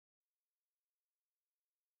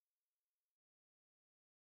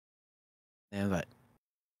Invite.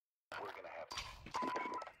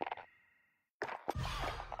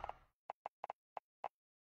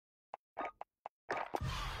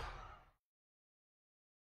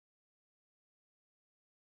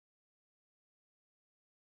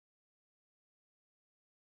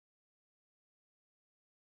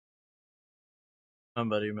 I'm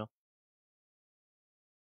about to email.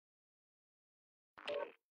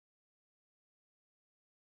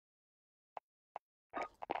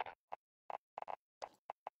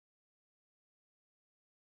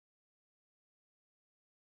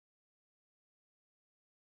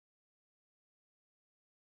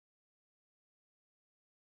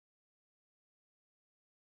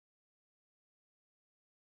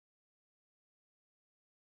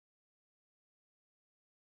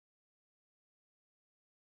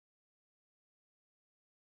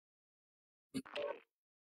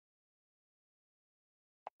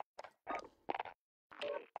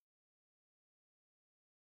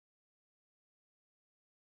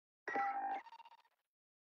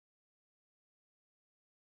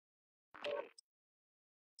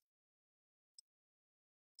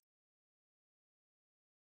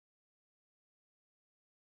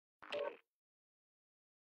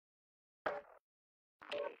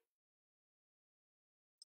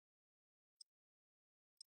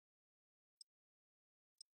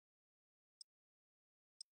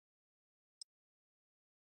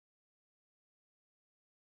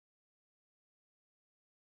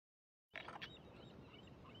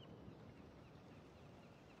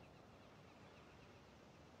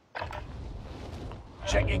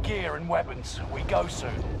 Check your gear and weapons. We go soon.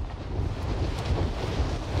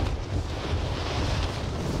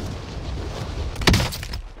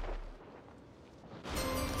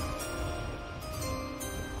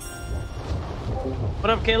 What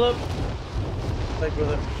up, Caleb? Hey,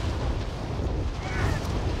 brother.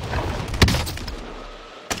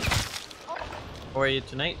 How are you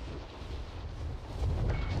tonight?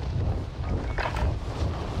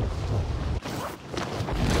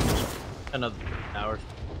 Another hours.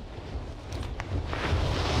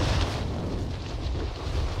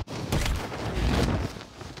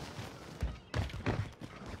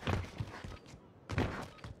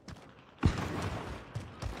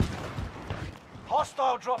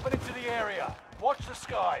 Hostile dropping into the area. Watch the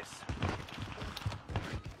skies.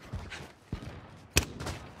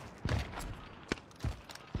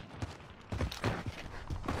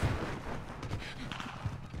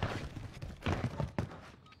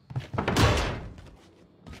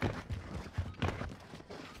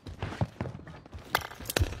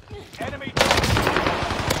 Enemy.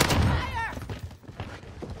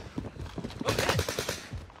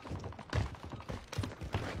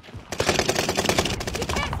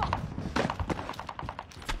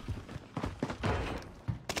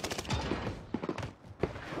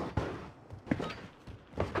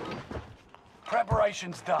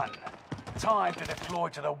 Preparation's done. Time to deploy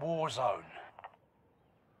to the war zone.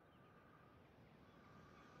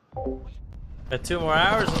 Got 2 more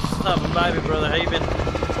hours. What's up, baby brother? How you been?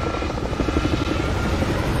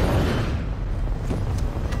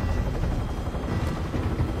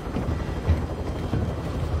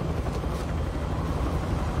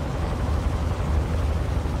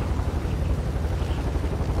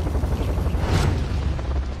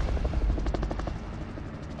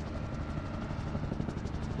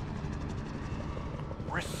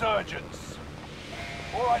 Resurgence.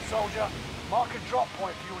 All right, soldier. Mark a drop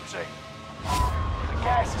point for your team. The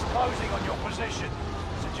gas is closing on your position.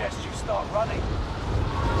 Suggest you start running.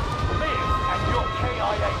 Liv and your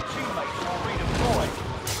KIA teammates will redeploy.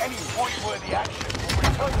 Any point-worthy action will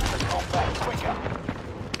return them to combat quicker.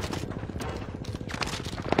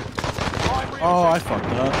 Oh, I fucked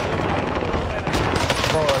up.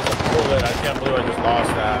 Bro, it's a bullet. I can't believe I just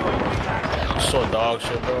lost that. So dog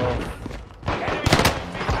shit, bro.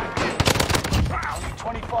 Only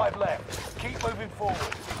 25 left. Keep moving forward.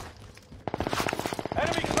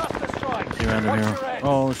 Enemy cluster strike. You're under Watch here. your head.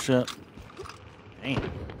 Oh shit. Damn.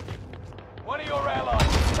 One of your allies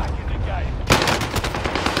is back in the game.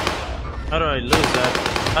 How do I lose that?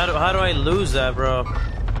 How do I lose that, bro?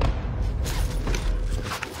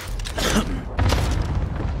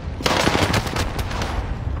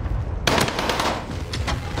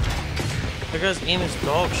 That guy's aim is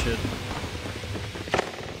dog shit.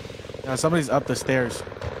 Now somebody's up the stairs.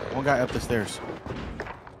 One guy up the stairs.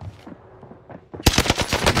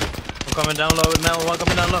 I'm coming down low with metal. One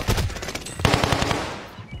coming down low.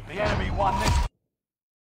 The enemy won this.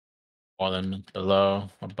 One below,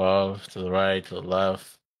 above, to the right, to the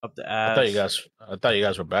left. Up the I ass. thought you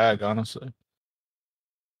guys were back, honestly.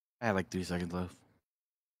 I had like 3 seconds left.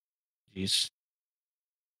 Jeez.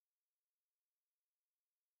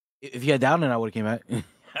 If you had down, then I would have came back.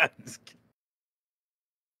 Just kidding.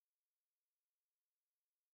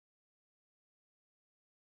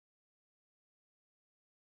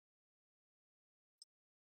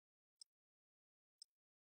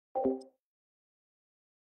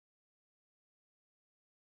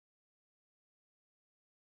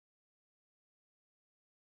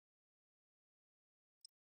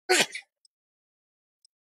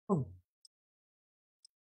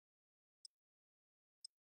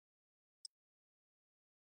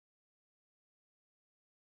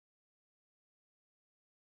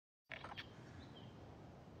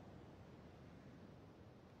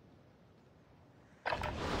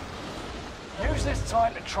 Use this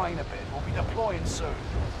time to train a bit. We'll be deploying soon.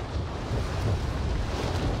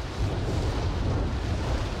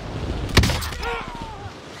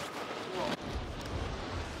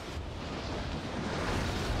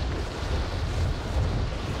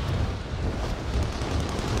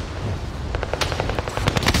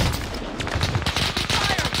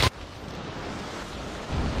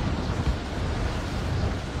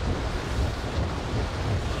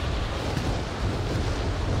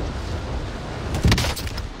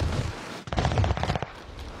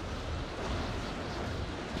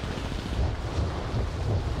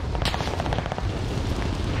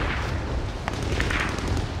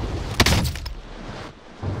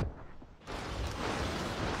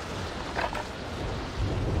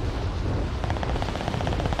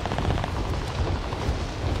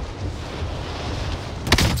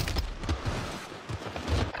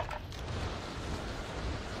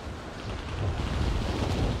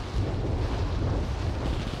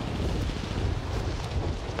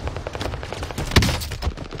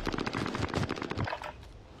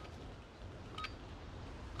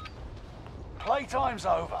 Playtime's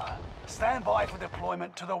over. Stand by for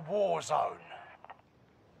deployment to the war zone.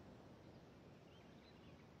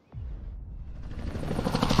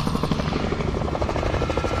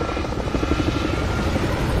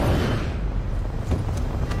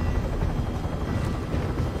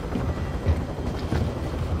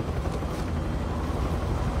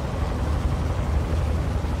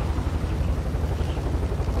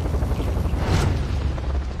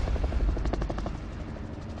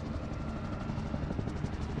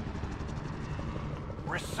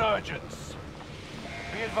 Resurgence.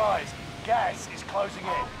 Be advised, gas is closing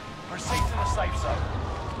in. Proceed to the safe zone.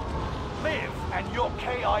 Liv and your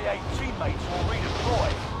KIA teammates will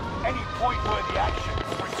redeploy. Any point-worthy actions,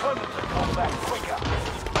 return them to combat quicker.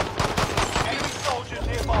 Enemy soldiers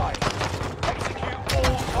nearby. Execute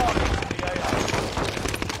all targets in the AA.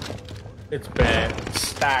 It's bad.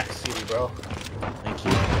 Stack City, bro. Thank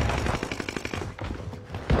you.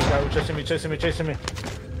 Guy was chasing me, chasing me, chasing me.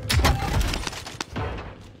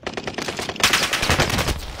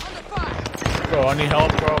 Bro, I need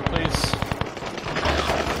help, bro, please.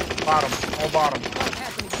 Bottom, all bottom.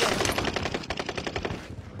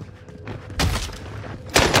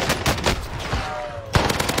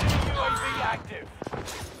 UAV active.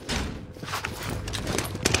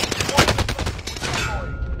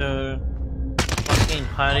 Fucking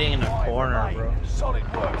hiding in a corner, bro.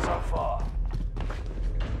 Solid work so far.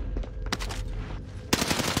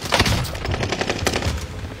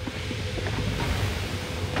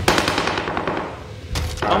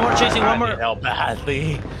 One more chasing, one I more. need help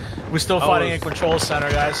badly. We're still fighting in control center,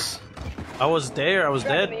 guys. I was there, I was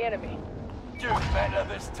dead. Do better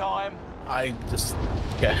this time. I just...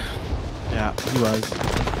 Okay. Yeah, he was.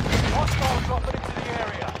 Hostile dropping into the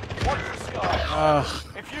area. Watch the sky.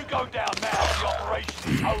 If you go down now, the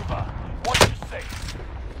operation is over. Watch your six.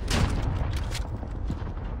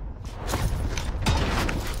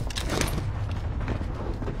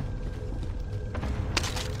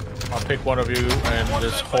 I'll pick one of you and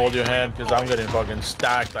just hold your hand because I'm getting fucking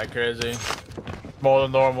stacked like crazy. More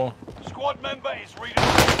than normal. Squad member is reading.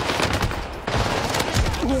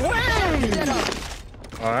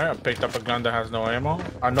 Alright, I picked up a gun that has no ammo.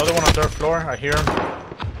 Another one on third floor. I hear him.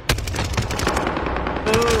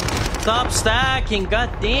 Dude, stop stacking, god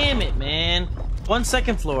damn it, man. 1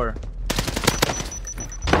 second floor.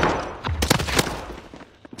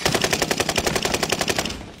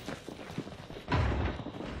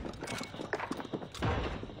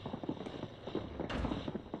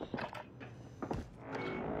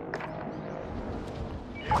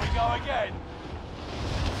 Here we go again.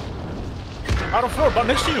 Out of floor, but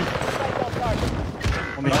next to you.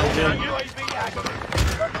 Let me hold you. UAV active.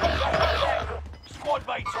 Squad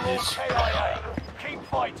mates are all KIA. Keep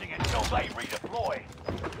fighting until they redeploy.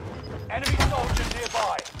 Enemy soldiers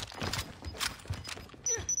nearby.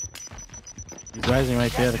 He's rising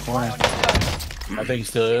right there at the corner. I think he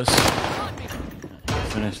still is.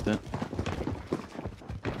 Finished it.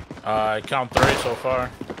 Count 3 so far.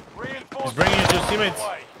 He's bringing his two teammates.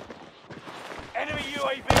 Enemy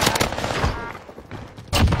UAV.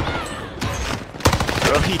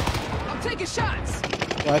 Bro, he... I'm taking shots.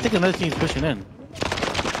 Well, I think another team's pushing in.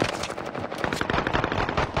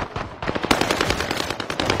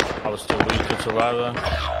 I was too weak to survive that.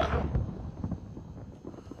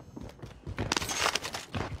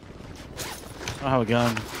 I don't have a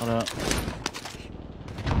gun. Hold up.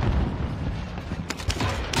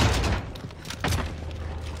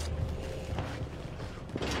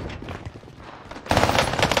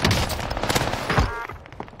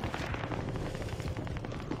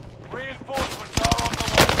 Reinforcements are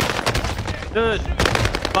on the way. Dude,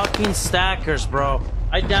 fucking stackers, bro.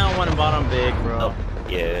 I down one and bottom big, bro.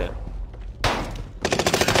 Yeah.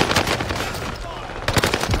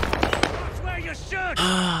 Where you should.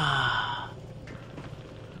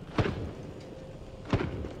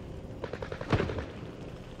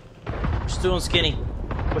 Still on skinny.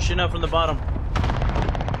 Pushing up from the bottom.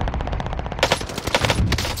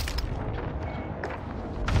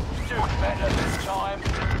 Do better this time.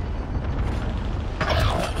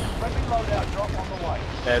 Friendly loadout drop on the way.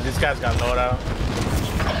 Yeah, this guy's got loadout.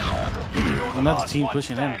 Another Last team one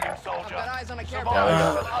pushing in. standing, soldier. Got eyes on a care Survive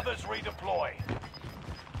package. and others redeploy.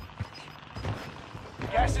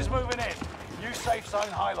 Gas is moving in. New safe zone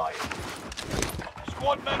highlighted.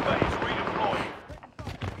 Squad member is redeploying.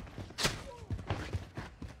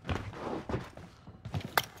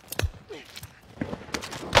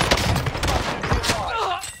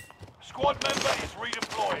 Squad member is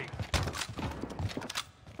redeploying.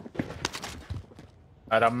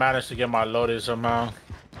 Alright, I managed to get my loaded somehow.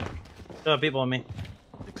 There are people on me.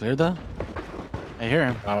 They cleared that? I hear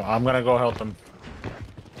him. I'm gonna go help him.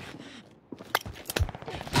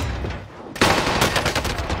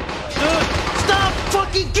 Dude, stop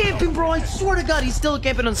fucking camping, bro. I swear to God, he's still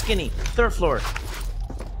camping on skinny. Third floor.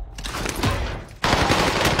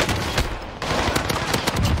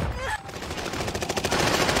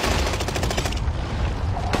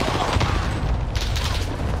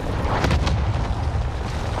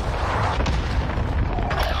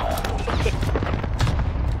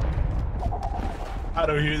 I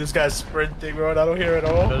don't hear this guy sprinting, bro. I don't hear it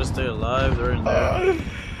at all. Try to stay alive. They're in there. I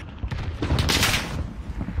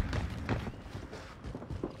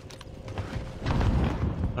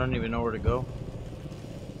don't even know where to go.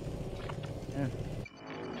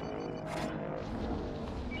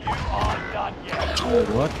 You aren't done yet. Dude,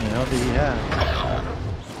 what the hell did he have?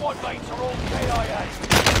 Squad mates are all KIA.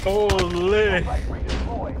 Holy. They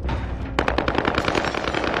redeploy.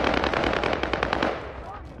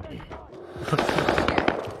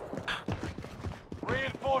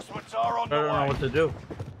 Reinforcements are on I don't the know way. what to do.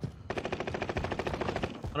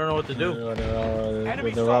 I don't know what to do.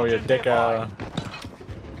 Enemy They're all your soldier dick nearby.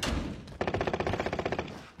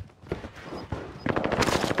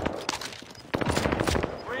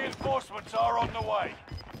 Reinforcements are on the way.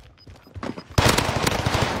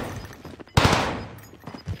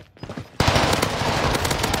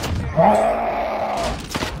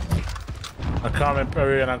 I'm coming,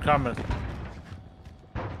 Perry, and I'm coming.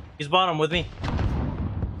 He's bottom with me.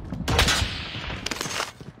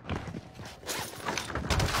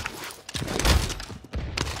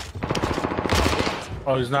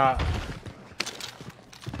 Oh, he's not.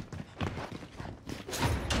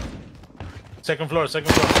 Second floor,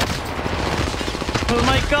 second floor. Oh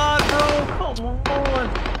my God, bro! Come on!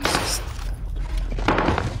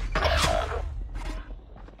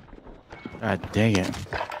 God dang it.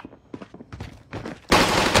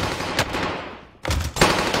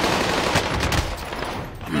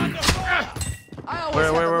 I always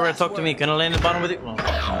have the Where? last Talk to me. word. Can I land at the bottom with you? Oh.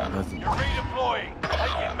 Nothing. You're redeploying.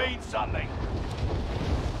 Make it mean something.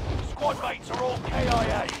 Squad mates are all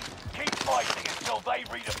KIA. Keep fighting until they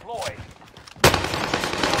redeploy.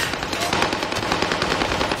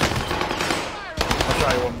 I'll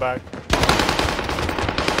try one back.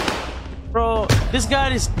 Bro, this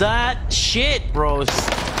guy is that shit, bro. Shit.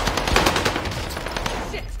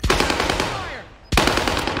 Fire.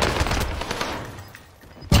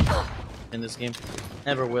 In this game,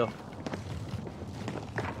 never will.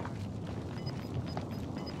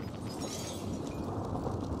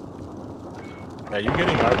 Yeah, you're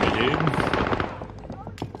getting RPG'd.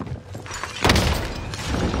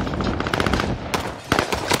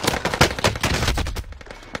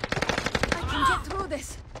 I can get through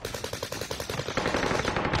this.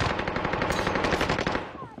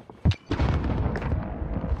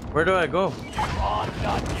 Where do I go? You aren't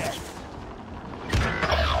done yet.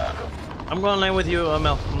 I'm going to land with you,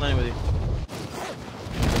 Mel. I'm landing with you.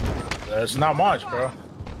 There's not much, bro.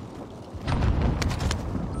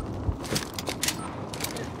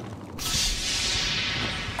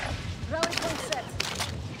 Rally point set.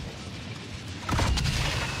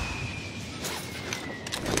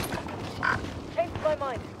 Changed my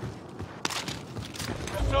mind.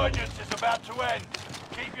 Resurgence is about to end.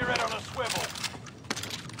 Keep your head on a swivel.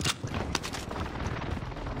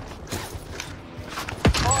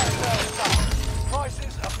 Fire sales up.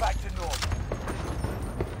 Prices are back to normal.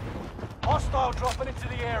 Hostile dropping into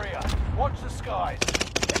the area. Watch the skies.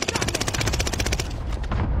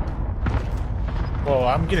 Whoa,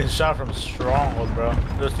 I'm getting shot from Stronghold, bro.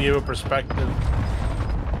 Just to give a perspective.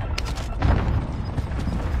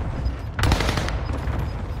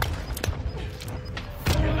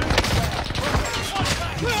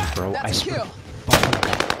 Bro, I That's a swear.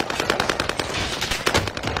 kill.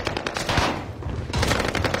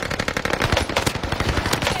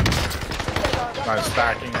 Nice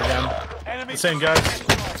stacking again. Enemy Same guys.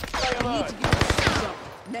 Stay alert.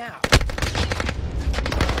 Now.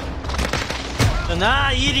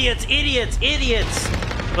 Nah, idiots, idiots, idiots!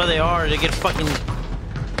 Well, they are. They get fucking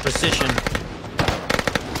precision.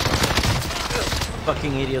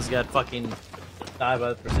 Fucking idiots got fucking died by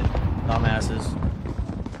the precision. Dumbasses.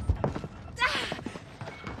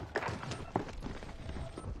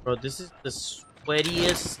 Bro, this is the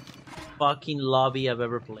sweatiest fucking lobby I've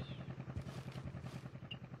ever played.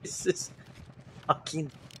 This is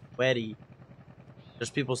fucking sweaty. There's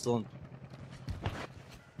people still in.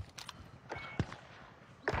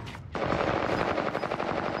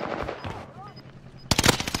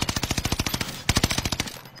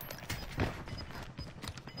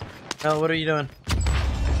 Hell, what are you doing?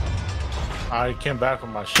 I came back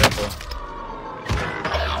from my ship, bro.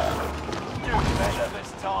 Do better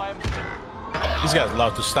this time. These guys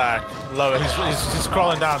love to stack. Love it. He's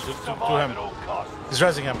crawling down to Survive him. at all costs. He's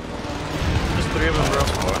resing him. There's three of them, bro.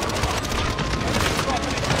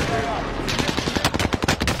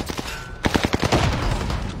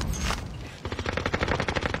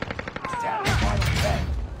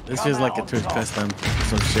 This feels like a Twitch custom.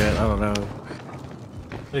 Some shit. I don't know.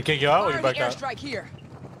 Did he kick you out or you Firing back out? airstrike here.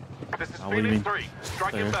 This is Oh, what do you mean? Phoenix 3.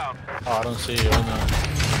 Strike There. inbound. Oh, I don't see you. Oh, no.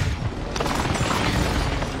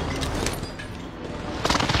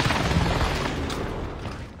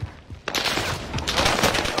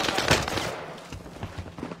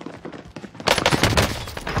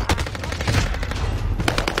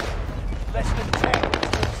 Less than 10.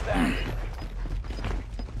 Still standing.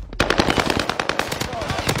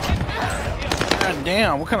 God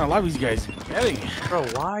damn, what kind of lobbies you guys getting? Bro,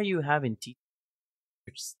 why are you having teeth?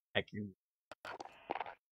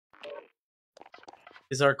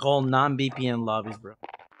 These are called non-BPN lobbies, bro.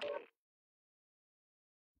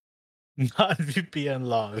 Not VPN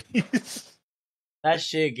lobbies. That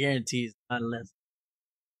shit guarantees unless.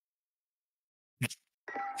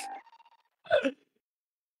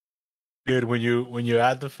 Dude, when you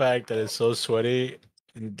add the fact that it's so sweaty,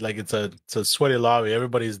 like it's a sweaty lobby,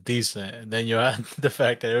 everybody's decent, and then you add the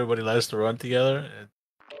fact that everybody likes to run together,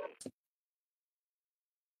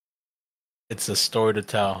 it's a story to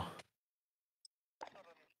tell.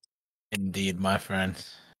 Indeed, my friend.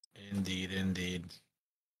 Indeed, indeed.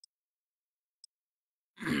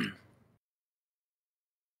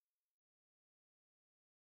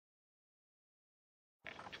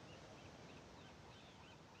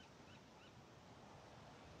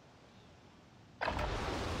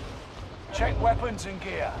 Check weapons and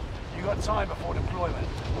gear. You got time before deployment.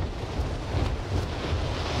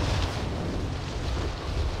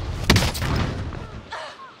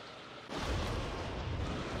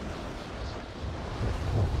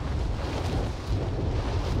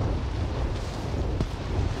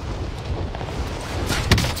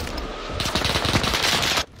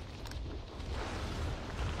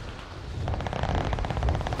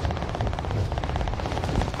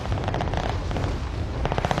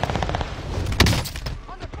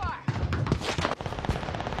 Under fire.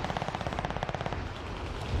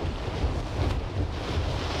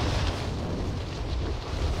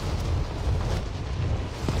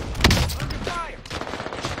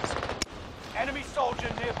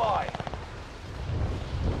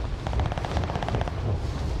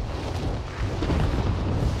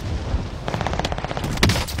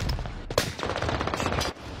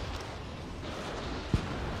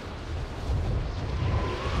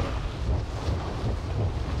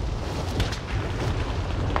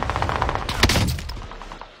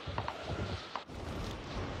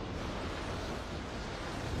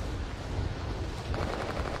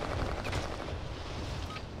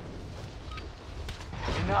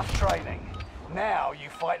 Enough training. Now you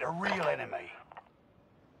fight a real enemy.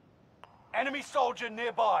 Enemy soldier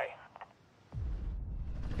nearby.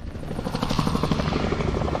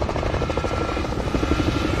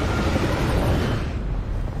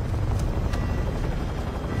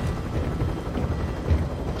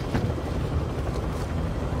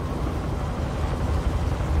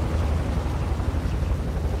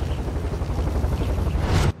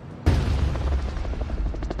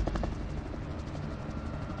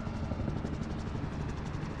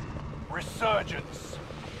 Resurgence.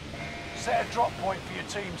 Set a drop point for your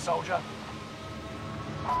team, soldier.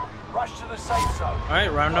 Rush to the safe zone.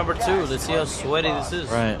 Alright, round number 2. Let's see how sweaty this is.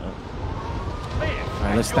 Right.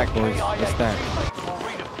 Alright, let's stack, boys. Let's stack.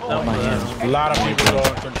 Not my hand. A lot of people go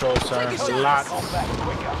in control, sir. A lot.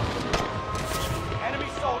 Enemy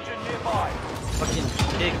soldier nearby. Fucking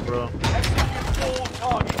pig, bro. Execute all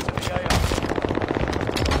targets in the AO.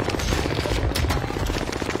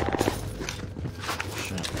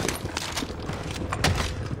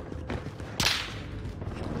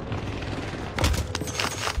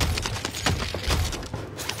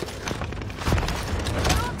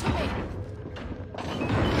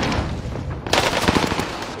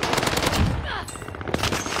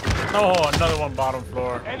 Oh, another one bottom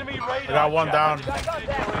floor. Enemy radar. I got one down.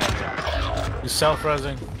 He's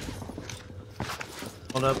self-resing.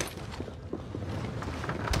 Hold up.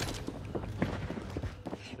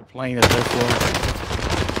 They're playing the third floor.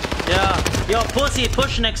 Yeah. Yo, pussy,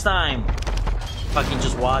 push next time. Fucking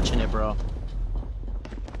just watching it, bro.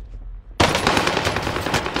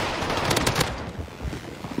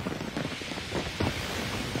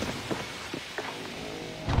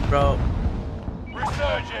 Bro.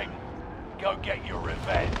 Resurging. Go get your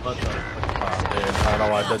revenge. What the fuck? Oh, dude, I don't know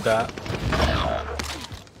why I did that.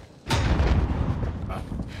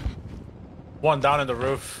 One down in the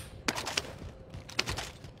roof.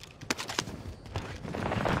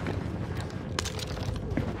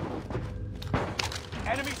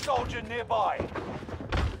 Enemy soldier nearby.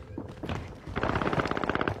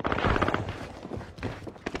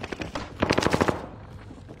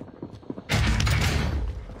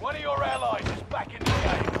 One of your allies is back in the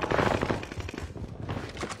game.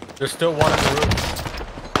 There's still one in the roof.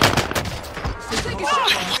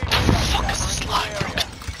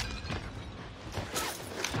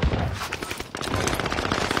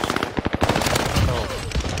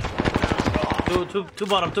 Two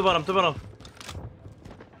bottom, two bottom, two bottom.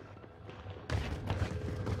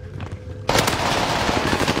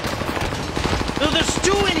 Dude, there's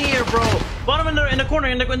two in here, bro. Bottom in the corner,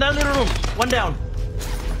 in that little room. One down.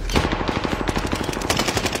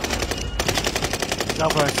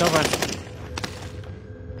 Self-rush, self-rush.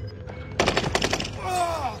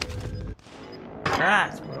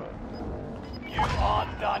 Rats, bro. You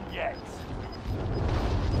aren't done yet.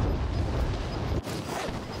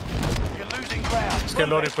 You're losing ground. Let's get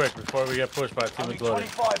loaded quick before we get pushed by a team Only that's loaded.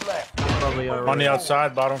 25 left. Probably On already. the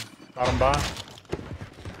outside, bottom bar.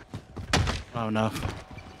 Oh, enough.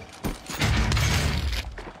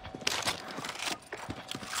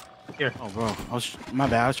 Here. Oh, bro. My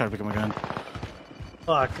bad. I was trying to pick up my gun.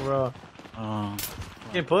 Fuck, bro. Oh.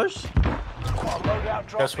 Can you push? Loadout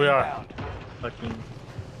drop Yes, we are. inbound. Fucking.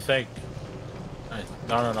 Think. Nice.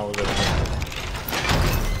 No, we're good.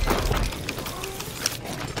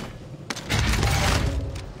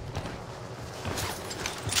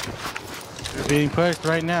 We're being pushed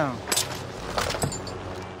right now.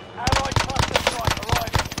 Allied cluster strike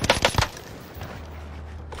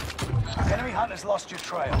arriving. Enemy hunters lost your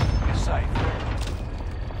trail. You're safe.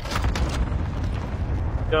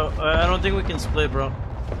 Yo, I don't think we can split, bro.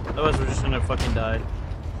 Otherwise, we're just gonna fucking die.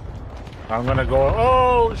 I'm gonna go.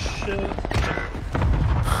 Oh shit!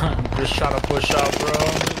 Just trying to push out, bro.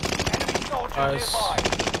 Enemy soldier Nice. nearby.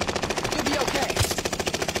 You'll be okay.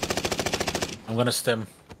 I'm gonna stem.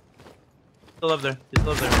 Still up there. He's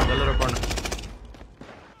still up there. That little corner.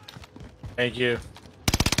 Thank you.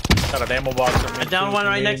 Got an ammo box. I down one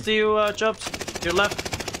right next to you, Chops. To your left.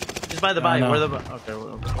 He's by the I body. know. Where the? Okay,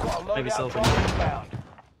 maybe Loadout still drop open. inbound.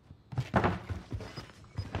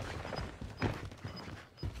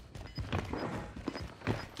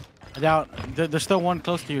 I doubt. There's still one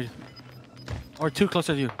close to you. Or two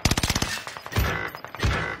closer to you.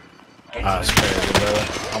 That's crazy, brother.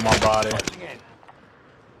 On my body. Closing in.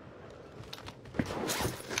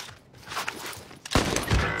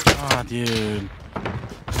 Oh, dude.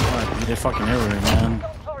 What? They're fucking everywhere, man.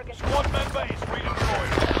 Squad member is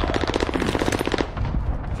redeployed.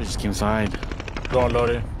 They just came inside. Going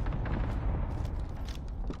loaded.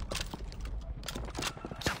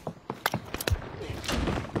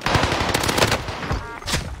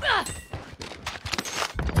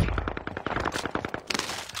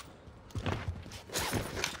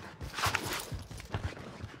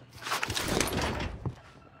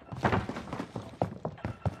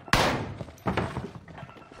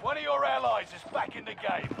 of your allies is back in the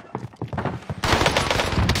game.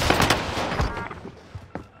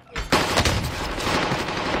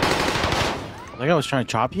 Like I was trying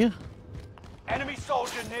to chop you? Enemy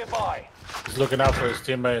soldier nearby. He's looking out for his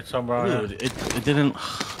teammate somewhere on here. Dude, it didn't.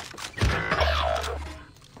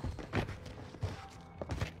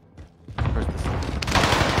 Where's this?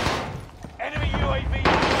 Enemy UAV.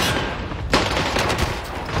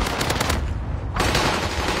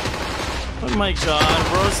 Oh my god,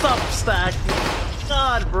 bro. Stop stacking.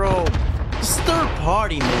 God, bro. It's third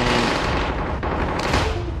party, man.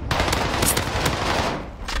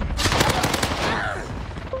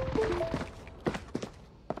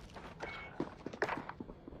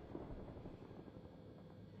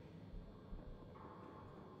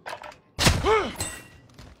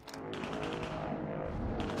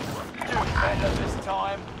 Better this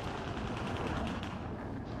time.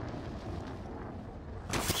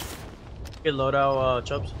 Get loadout,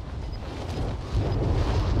 Chubbs.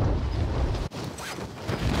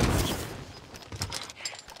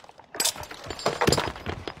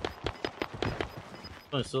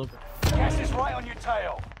 Oh, still. Gas is right on your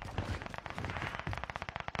tail.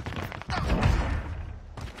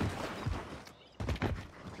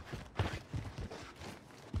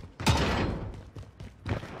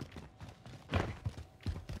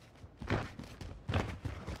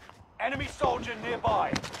 Enemy soldier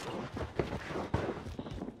nearby.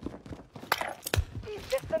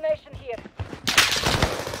 Destination here.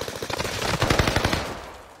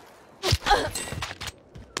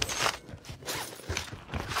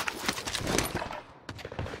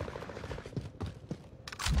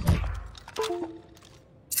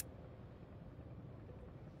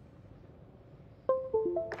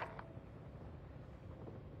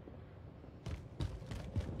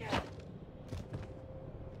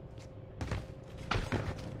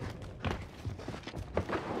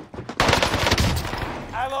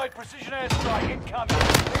 Allied precision airstrike incoming.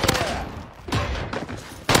 Be aware.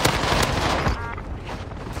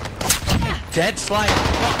 Dead slide.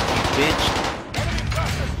 Fuck you, bitch. Enemy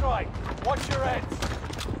cluster strike. Watch your heads.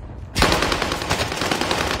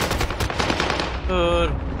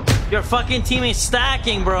 Dude. Your fucking teammate's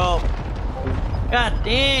stacking, bro. God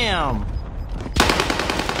damn.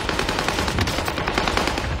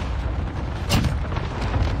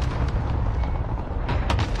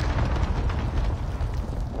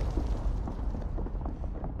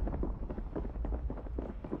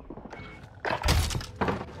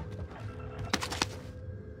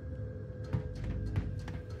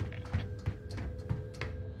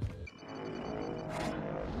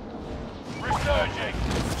 Resurging.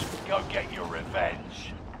 Go get your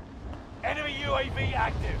revenge. Enemy UAV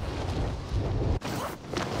active.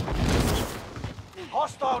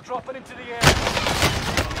 Hostile dropping into the air.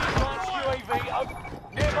 Advanced UAV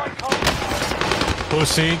nearby contact.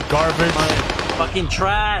 Pussy, garbage. Fucking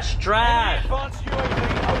trash, trash. Advanced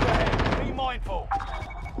UAV overhead. Be mindful.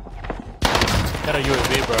 Got a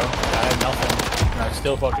UAV, bro. I had nothing. And I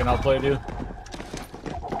still fucking outplayed you.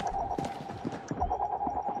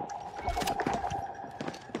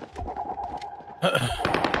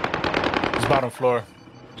 He's bottom floor.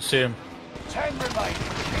 You see him? 10 remain.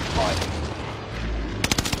 Keep fighting.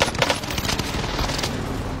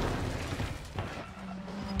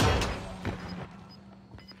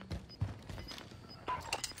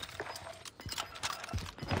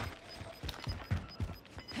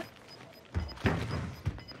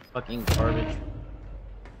 Fucking garbage.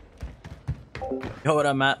 Yo, what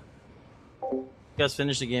up, Matt? You guys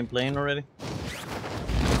finished the game playing already?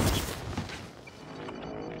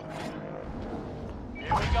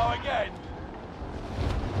 Here we go again.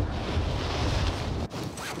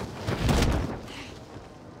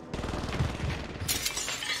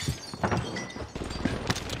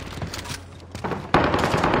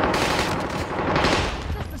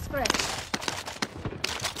 Just a scratch.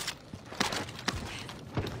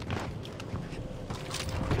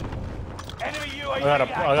 Enemy UAV I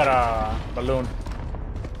got active. a balloon.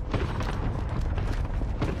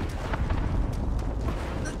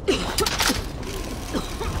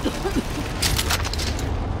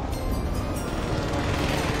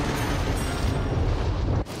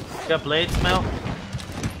 Got blades, Mel?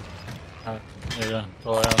 There you go.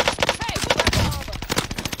 Go out. Hey, we got the harbor.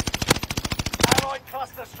 Allied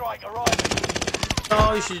cluster strike arriving.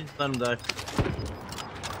 Oh, you should let him die.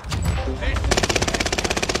 This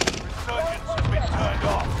resurgence has been turned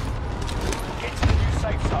off. Get to the new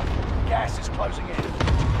safe zone. Gas is closing in.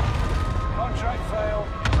 Contract failed.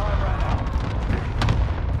 Time ran out.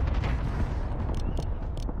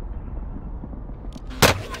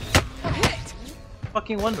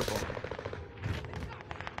 Fucking wonderful.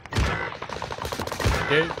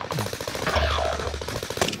 Okay.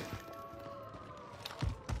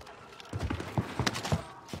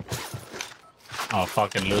 Oh,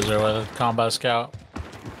 fucking loser with a combat scout.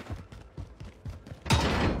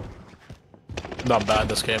 Not bad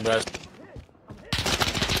this game, guys.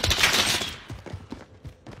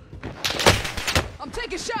 I'm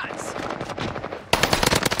taking shots.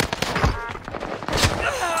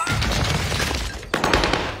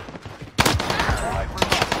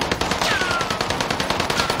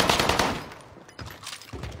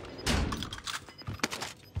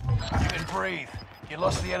 You can breathe. You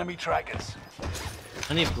lost the enemy trackers.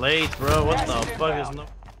 I need blades, bro. What the fuck is no?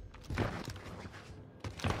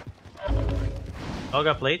 Oh, I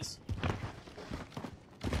got plates.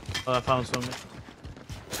 Oh, I found some.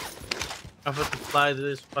 I have to fly to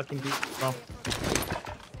this fucking beach, bro.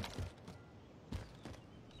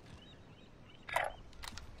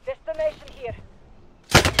 Destination here.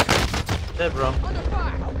 Dead, bro. Under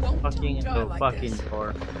fire. Don't Fucking die the like fucking this.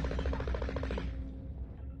 door.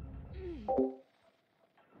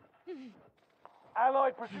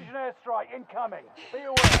 Allied precision airstrike incoming. Be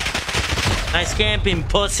aware. Nice camping,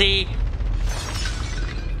 pussy.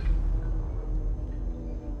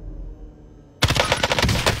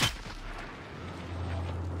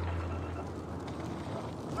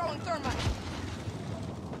 Throwing thermite.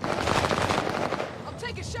 I'm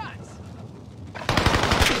taking shots.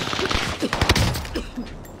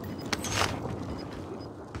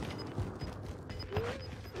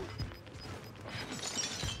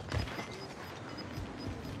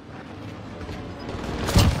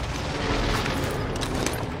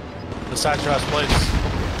 The satchel has plates.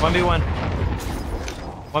 1v1.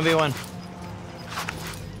 1v1.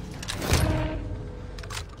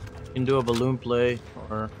 You can do a balloon play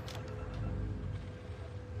or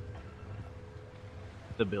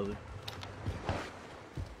the building.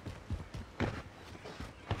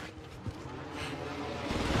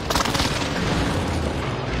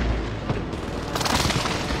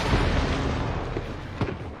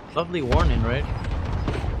 Lovely warning, right?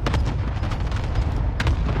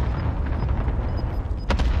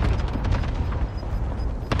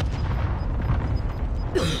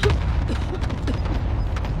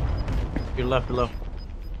 Your left below.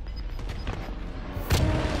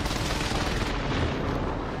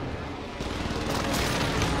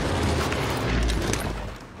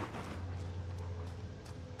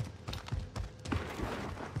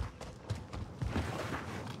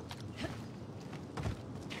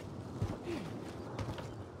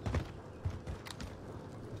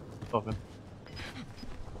 Open.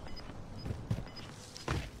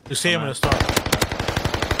 You see him in the start.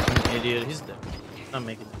 I'm an idiot. He's dead. He's not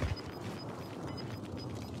making it.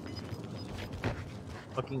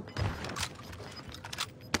 Fucking.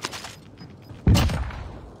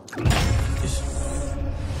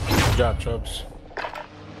 Good job, Chubbs.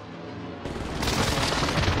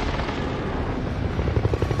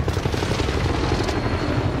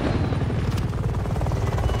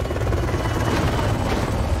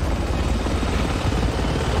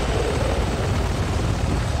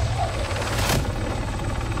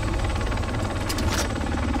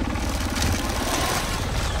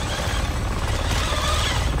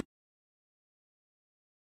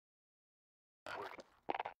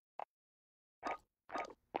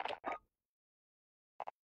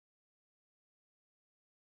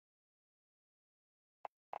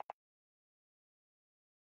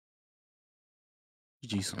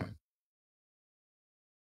 GG, son.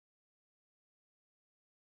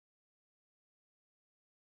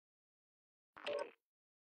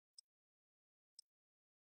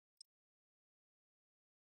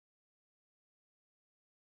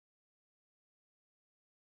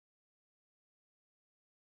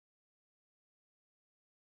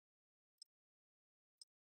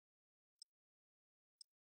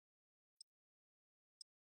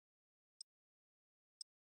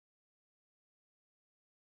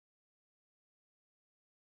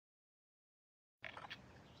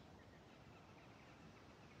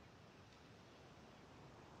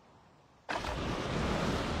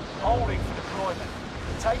 Holding for deployment.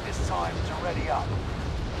 Take this time to ready up.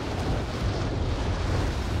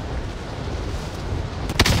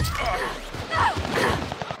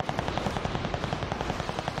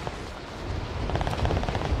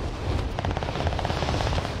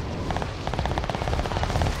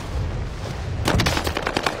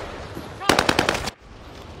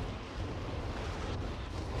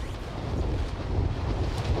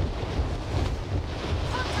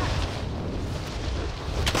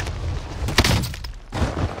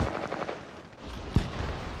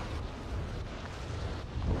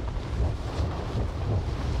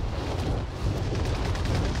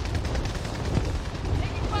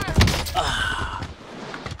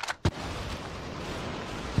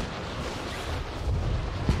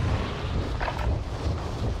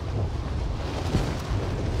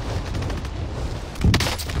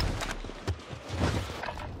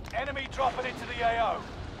 Enemy dropping into the AO.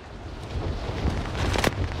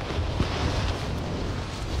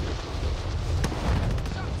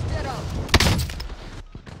 Shots dead up.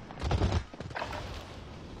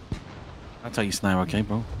 That's how you snipe, okay,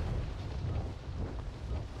 bro?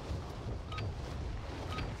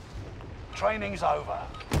 Training's over.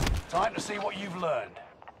 Time to see what you've learned.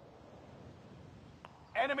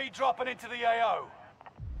 Enemy dropping into the AO.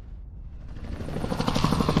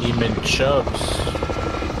 Demon Chubs.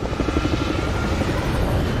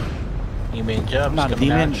 Demon Chubs. I'm not a coming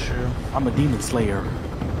demon. at you. I'm a demon slayer.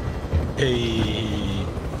 Hey.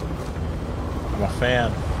 I'm a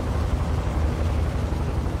fan.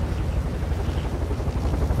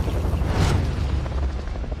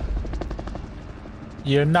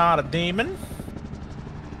 You're not a demon.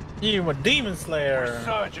 You're a demon slayer.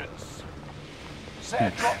 Resurgence.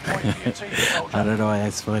 Set a drop point for your team, soldier. I don't know why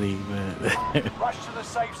that's funny, but Rush to the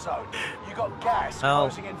safe zone. You got gas Hell.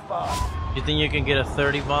 closing in fast. You think you can get a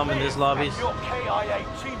 30 bomb in this lobby? And your KIA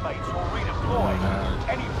teammates will redeploy.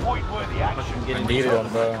 Any point-worthy action. Fucking getting need return one,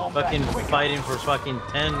 to bro. combat Fucking quicker. fighting for fucking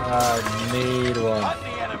 10. I need one. Hunt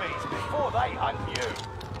the enemies before they hunt you.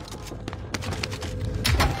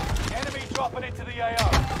 Enemy dropping into the AO.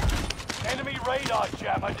 Enemy radar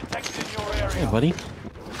jammer detected in your area. hey, buddy.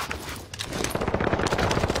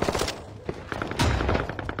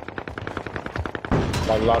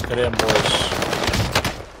 I'll lock it in, boys.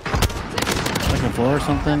 Second floor or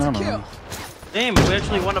something? I don't Kill. know. Damn, we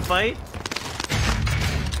actually want to fight?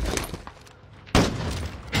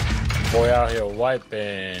 Boy out here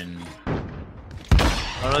wiping.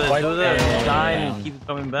 How do they Fight do that? them. Die and keep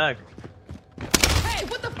coming back. Hey,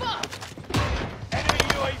 what the fuck? Enemy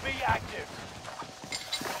UAV active.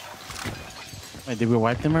 Wait, did we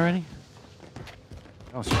wipe them already?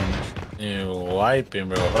 That was strange. You wiping,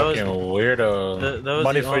 bro. was- Fucking weirdo. that was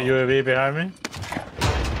Money the- for UAV behind me?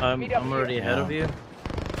 I'm already ahead of you.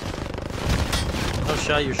 No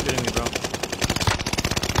shot, you're shooting me, bro.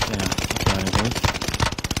 Yeah. Okay, boys.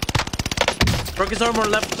 Broke his armor,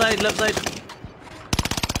 left side, left side.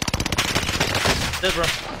 Dead, bro.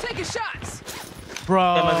 I'm taking shots. Bro,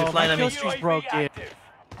 That might be flying my at me. kill streak's broke, yeah. active.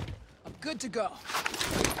 I'm good to go.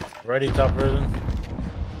 Ready, top prison?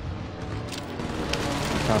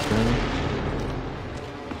 Top really.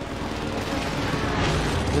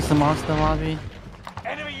 Is this the monster lobby?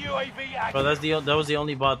 Enemy UAV active. Bro, that was the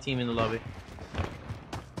only bot team in the lobby.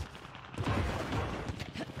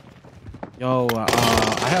 Yo,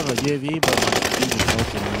 I have a UAV, but my team is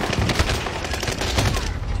broken.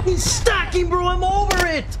 He's stacking, bro. I'm over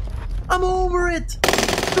it. I'm over it.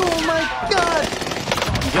 Oh my god.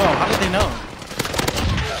 Yo, how did they know?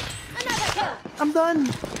 I'm done.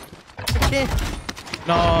 Okay.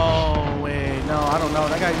 No way. No, I don't know.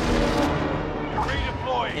 That guy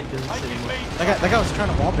Redeploying. Can't do this Making anymore. me. that guy was trying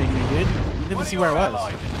to wallbang me, dude. You didn't see where I was.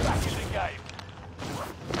 Back in the game.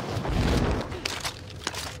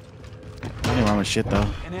 Nothing wrong with shit though.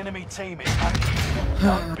 An enemy team is hunting you.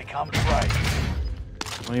 Don't become prey.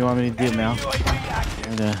 What do you want me to do, Enemy Mel? UAV active.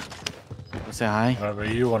 I'm gonna go say hi. Whatever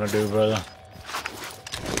you want to do, brother.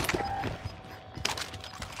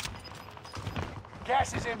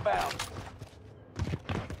 Gas is inbound.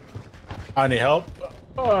 I need help.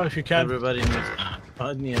 Oh, if you can. Everybody needs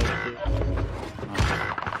me up, dude.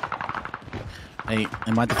 Hey,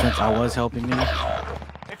 in my defense, I was helping you.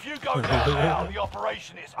 If you go down now, the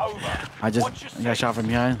operation is over. I just Watch your got shot from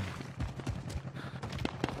behind.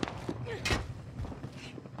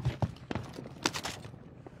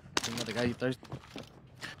 You know the guy you thirsty?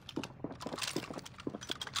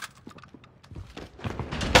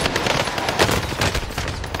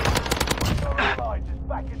 Allied is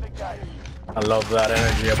back in the game. I love that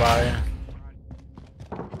energy about you.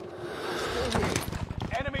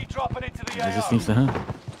 Enemy dropping into the It just AO. seems to him.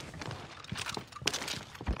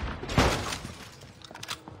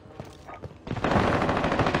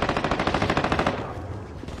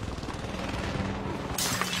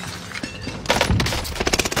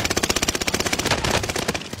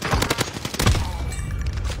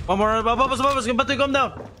 One more above us, about to come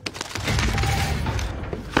down.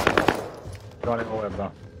 Don't go away,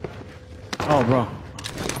 bro. Oh, bro.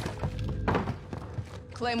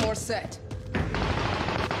 Claymore set.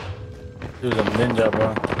 Dude's a ninja,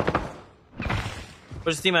 bro.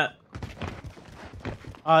 Where's the team at?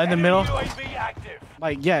 In the middle. UAV active.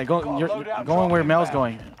 Like, yeah, go. You're going where Mel's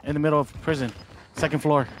going. In the middle of prison, second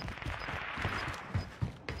floor.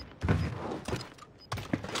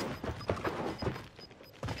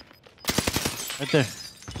 Right there.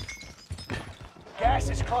 Gas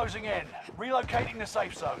is closing in. Relocating the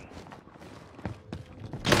safe zone.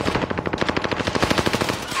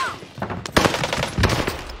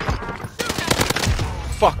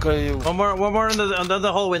 Fuck are you? One more in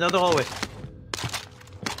the hallway, another hallway.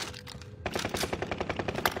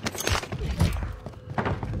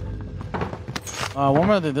 One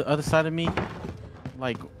more on the other side of me,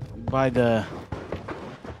 like by the.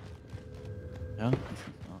 Yeah.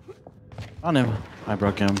 Oh no! I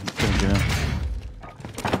broke him. Couldn't get him.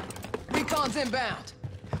 Recon's inbound.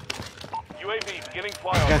 UAV beginning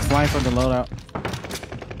flyover. Guy's flying from the loadout.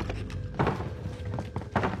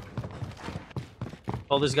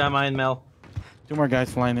 Hold this guy mine, Mel. 2 more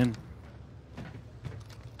guys flying in.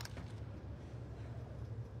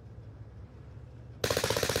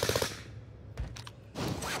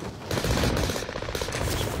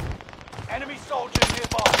 Enemy soldiers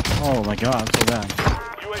nearby. Oh my god, I'm so bad.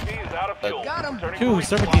 UAV is out of fuel. Got him. Turning 2, for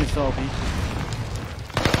 17 salty.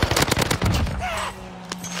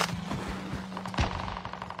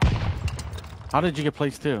 How did you get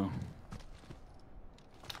placed too?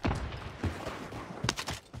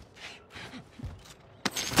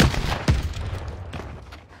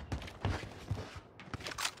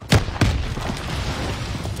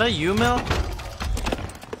 Is that you, Mel?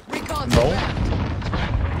 Recon's inbound.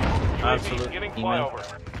 UAV Absolute beginning email.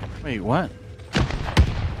 flyover. Wait, what?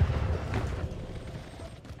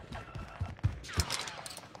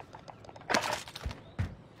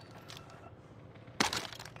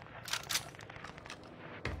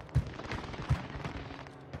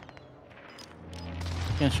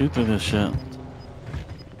 Can't shoot through this shit.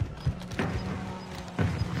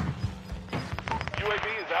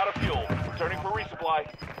 UAV is out of fuel. Returning for resupply.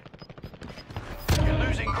 You're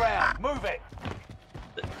losing ground. Move it.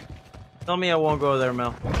 Tell me I won't go there,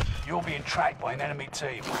 Mel. You're being tracked by an enemy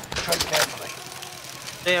team. Tread carefully.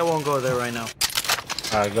 Say I won't go there right now.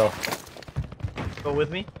 Alright, go. Go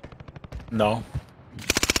with me? No.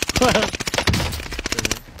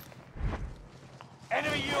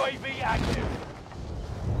 Enemy UAV active.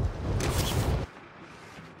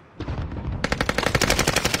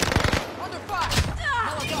 Under fire.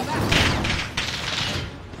 Molotov out.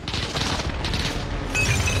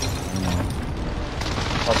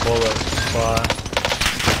 A bullet. Fire.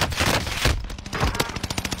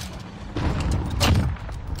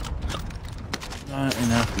 Not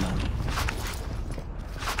enough money.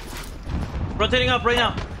 Rotating up right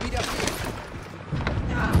now. Beat up here.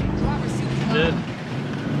 Driver seat. Dude.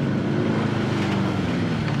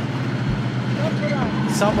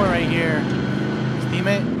 Somewhere right here. His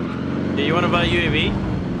teammate? Yeah, you want to buy UAV?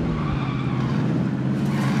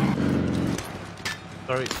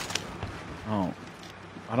 Sorry. Oh.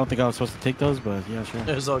 I don't think I was supposed to take those, but yeah, sure.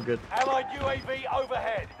 It's all good. Allied UAV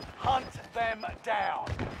overhead. Hunt them down.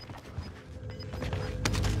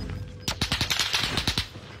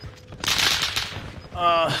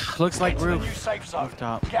 Looks like Get to the roof. new safe zone.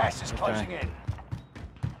 Rooftop. Gas is Okay. closing in.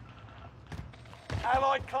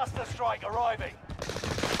 Allied cluster strike arriving.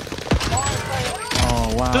 Fire sale.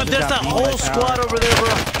 Oh wow. Dude, They there's got that beamed by whole tower. squad over there,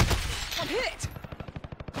 bro. I'm hit.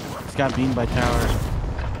 He's got beamed by tower.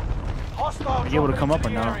 Hostile Are you able to come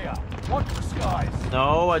dropping up or into the no? area. Watch the skies.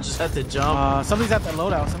 No, I just had to jump. Somebody's at the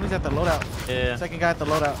loadout. Somebody's at the loadout. Yeah. Second guy at the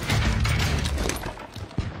loadout.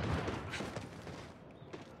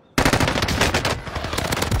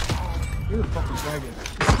 You're a fucking dragon.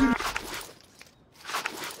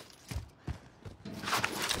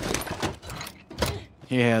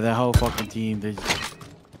 Yeah, that whole fucking team. They just...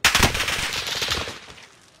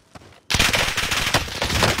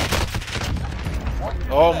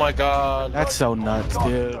 Oh my god. That's so nuts,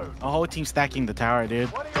 dude. A whole team stacking the tower, dude.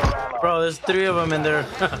 One of your allies. Bro, there's 3 of them in there.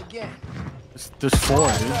 Again. There's 4,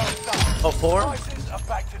 dude. Oh, 4? Prices are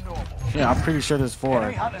back to normal. Yeah, I'm pretty sure there's 4.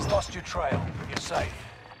 Enemy hunters lost your trail. You're safe.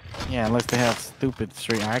 Yeah, unless they have stupid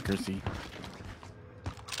straight accuracy.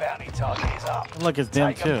 Bounty target is up. Look, it's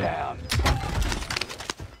them Take 'em too. down.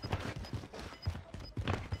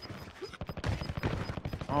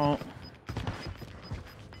 Oh.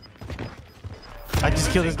 I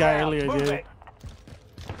just killed this guy earlier, Move dude. it.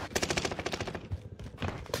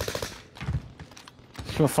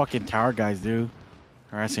 Two fucking tower guys, dude.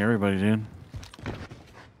 Harassing everybody, dude.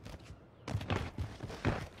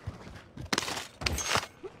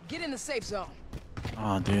 Get in the safe zone.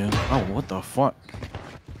 Oh, dude. Oh, what the fuck?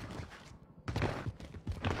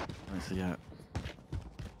 Where's he at?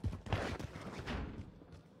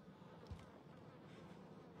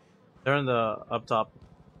 They're in the up top.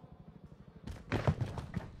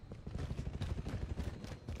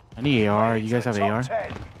 I need AR. You guys have Top AR?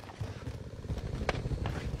 10.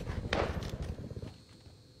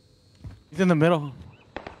 in the middle.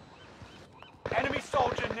 Enemy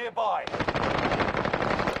soldier nearby.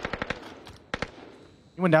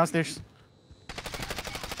 He went downstairs.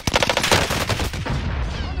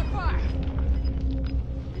 Under fire.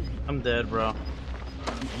 I'm dead, bro.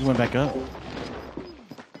 He went back up.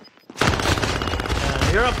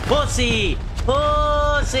 You're a pussy!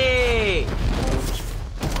 Pussy!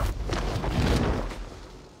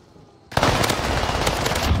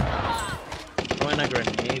 Throwing a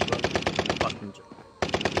grenade, bro. Fucking joke.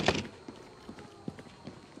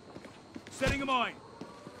 Setting a mine.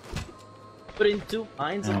 Put in 2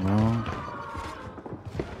 mines. Yeah, bro.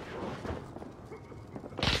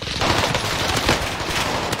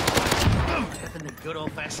 Nothing the good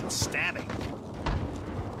old-fashioned stabbing.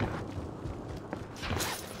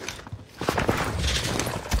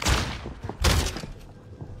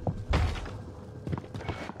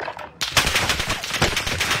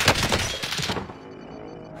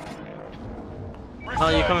 Oh,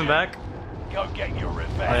 you coming back? Go get your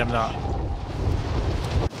revenge. I am not.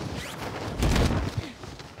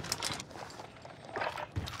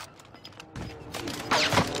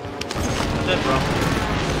 Dead, bro.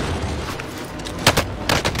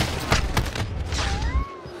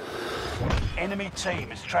 Enemy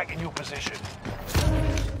team is tracking your position.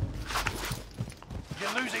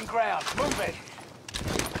 You're losing ground. Move it.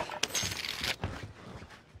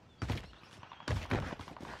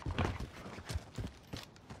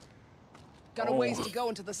 Got a ways to go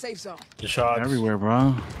into the safe zone. The shots. Everywhere,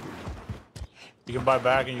 bro. You can buy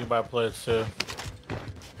back and you can buy plates too.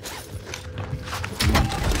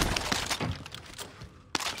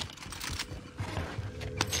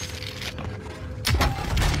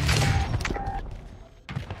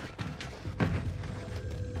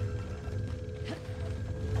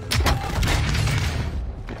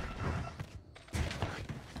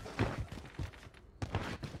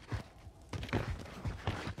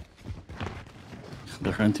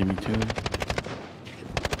 They're hunting me too.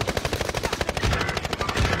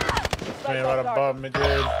 Man, right above me,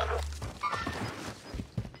 dude.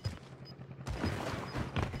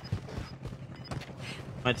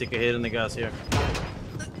 Might take a hit in the gas here.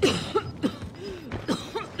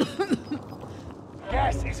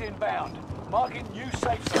 Gas is inbound. Marking new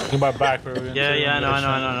safe zone. You can buy back for Yeah, I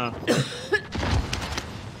know. They're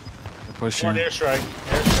One pushing. airstrike.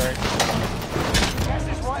 Airstrike. Gas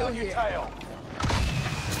is right on your tail.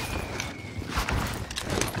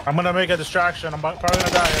 I'm gonna make a distraction. I'm probably gonna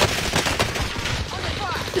die here.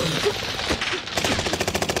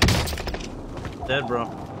 Dead, bro.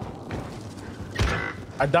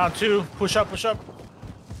 I down 2. Push up, push up.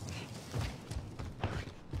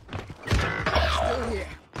 Still here.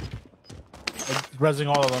 Rezzing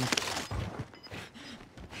all of them.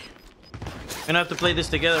 We're gonna have to play this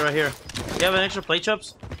together right here. You have an extra plate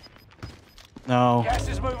chops? No. Gas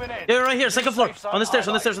is moving in. Yeah, right here, second floor. Safe zone On the stairs,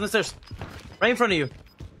 on the highlight. stairs, on the stairs. Right in front of you.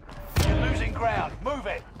 You're losing ground. Move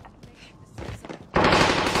it.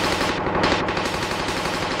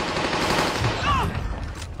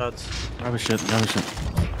 That's Grab a shit. Grab a shit.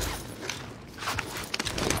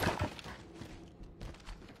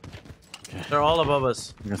 they're all above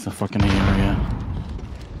us. I guess the fucking area.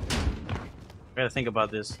 I gotta think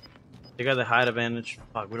about this. They got the height advantage.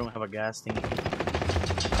 Fuck, we don't have a gas thing.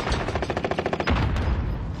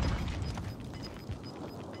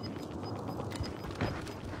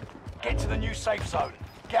 Get to the new safe zone.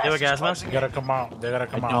 Gas You have a is gas closing They in. gotta come out. They gotta I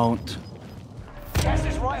come out. don't. Gas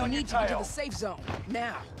is right We on your need to get to tail. the safe zone.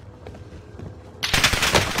 Now.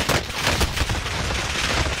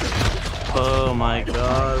 Oh my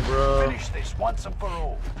god, bro. Finish this once and for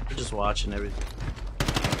all. We're just watching everything.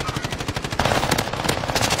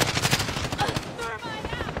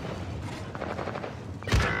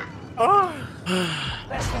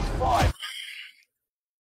 Less than 5.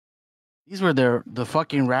 These were the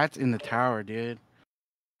fucking rats in the tower, dude.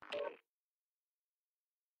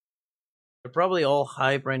 They're probably all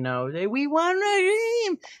hype right now. Hey, we won a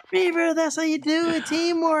team! Reaver, that's how you do it.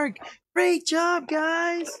 Teamwork. Great job,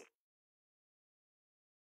 guys.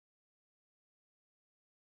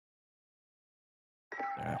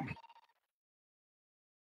 Damn.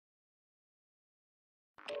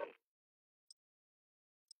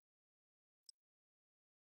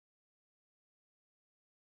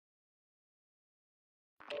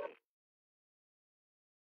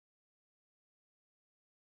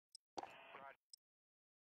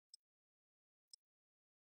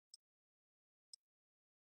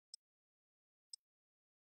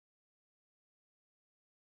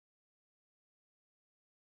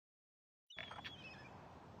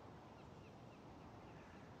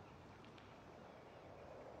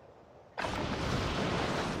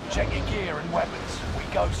 Check your gear and weapons. We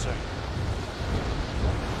go soon.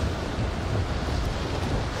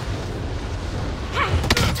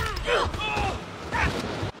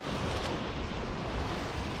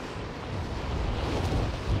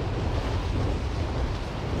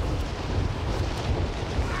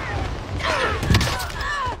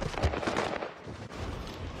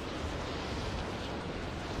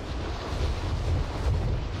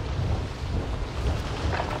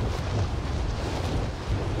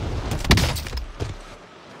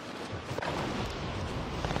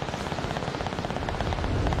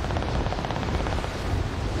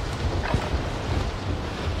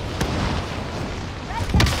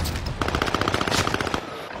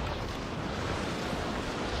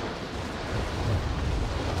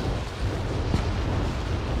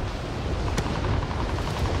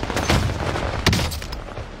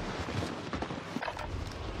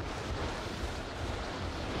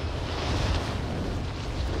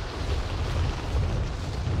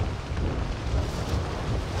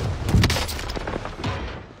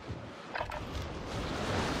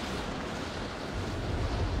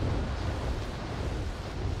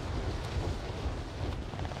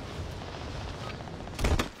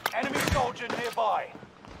 Enemy soldier nearby.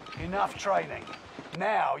 Enough training.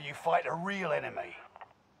 Now you fight a real enemy.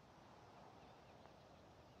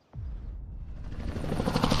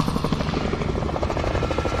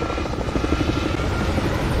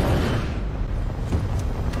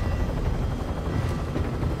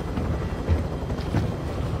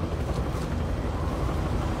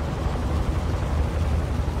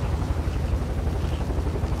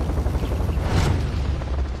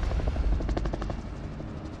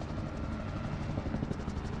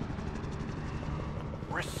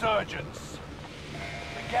 Resurgence.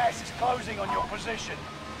 The gas is closing on your position.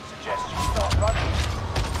 Suggest you start running.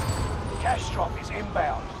 Cash drop is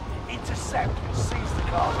inbound. Intercept and seize the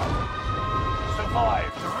cargo.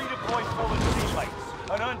 Survive to redeploy fallen teammates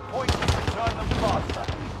and earn points to return them faster.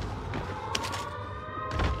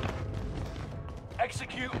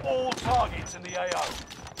 Execute all targets in the AO.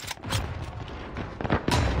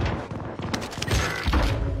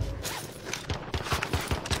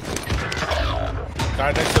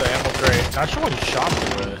 Guy next to the ammo crate. Not sure what he shot me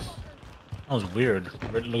with. That was weird.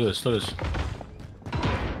 Look at this. Look at this.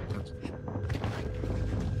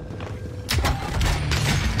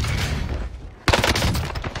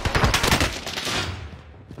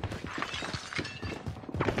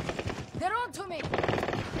 They're on to me.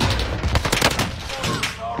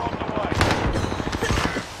 Are on the way.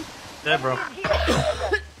 Dead, bro.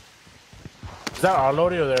 Is that our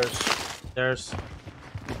loadie or theirs? There's.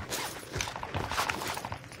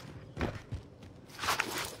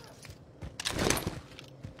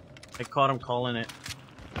 I caught him calling it.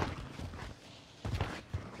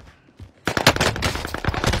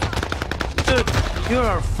 Dude,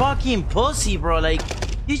 you're a fucking pussy, bro. Like,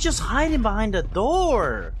 he's just hiding behind the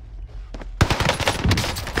door.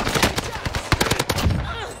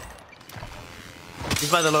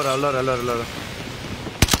 He's by the loader, loader.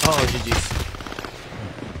 Oh, GG's.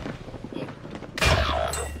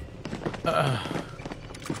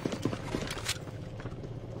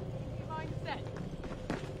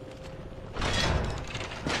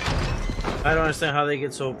 I don't understand how they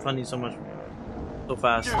get so funny so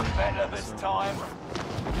fast. Do better this time.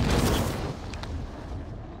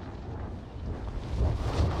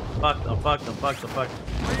 Fuck them.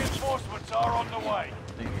 Reinforcements are on the way.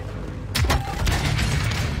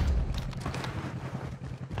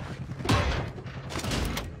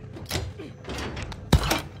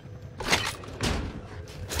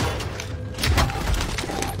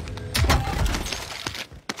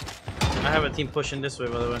 I have a team pushing this way,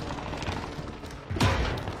 by the way.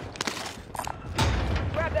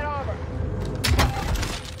 Grab that armor.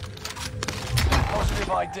 Positive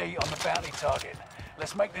ID on the bounty target.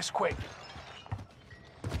 Let's make this quick.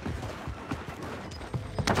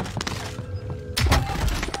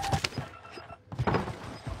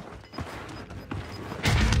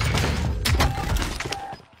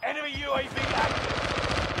 Enemy UAV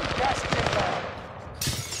active. Gas is inbound.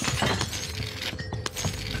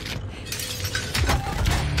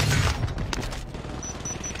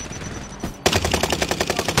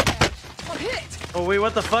 I'm hit. Oh wait,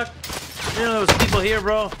 what the fuck? You know there was people here,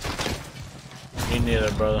 bro. Me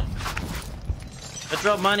neither, brother. I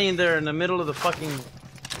dropped money in there in the middle of the fucking.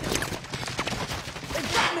 They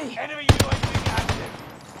got me. Enemy UAV active.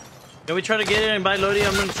 Can we try to get in and buy Lodi?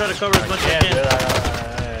 I'm gonna try to cover as much as I Yeah,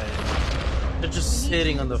 can. They're just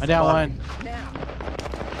sitting on the. I down one. Now.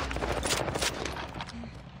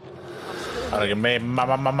 I get made my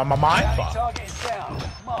Bounty fuck. target is down.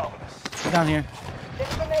 Marvelous. Down here.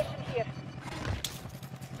 Information here.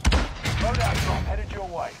 Loadout drop headed your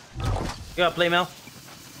way. You gotta play, Mel.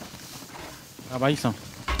 I'll buy you some.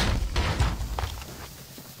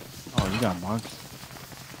 Oh, you got marks.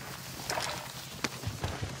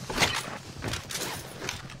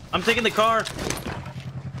 I'm taking the car.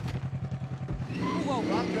 Move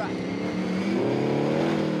over, I'm driving.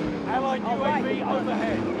 Allied UAV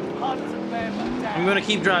overhead. Hunt them down. I'm gonna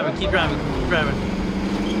keep driving, keep driving, keep driving.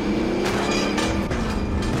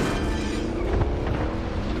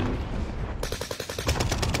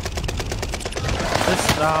 This,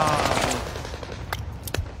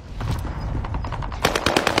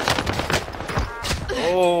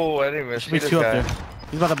 Oh, I didn't even should see be this two up guy. there.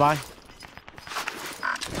 He's about to buy.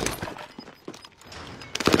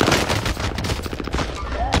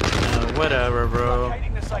 Whatever, bro.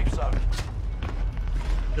 Locating the safe zone.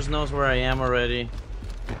 Just knows where I am already.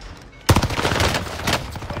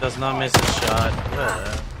 Does not miss a shot.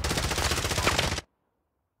 Whatever.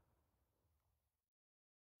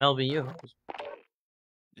 LBU.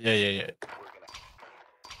 Yeah.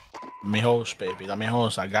 Me host, baby. Let me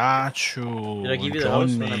host. I got you. Did I give you the Join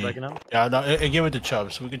host when me. I'm backing up? Yeah, no, give it to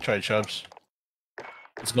Chubbs. We can try Chubbs.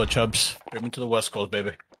 Let's go, Chubbs. Bring me to the West Coast,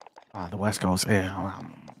 baby. Ah, the West Coast. Yeah.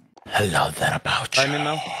 I love that about you. Buy me,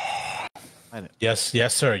 Mel.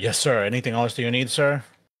 Yes, sir. Anything else do you need, sir?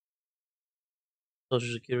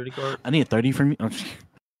 Social security card. I need a 30 for me. Oh,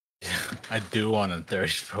 I do want a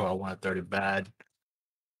 30, bro. I want a 30 bad.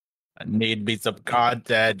 I need beats of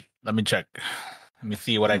content. Let me check. Let me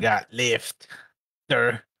see what I got left.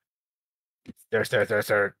 Sir.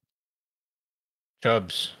 Sir.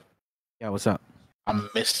 Chubbs, yeah, what's up? I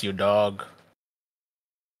miss you, dog.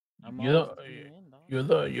 You're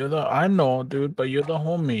the I know, dude, but you're the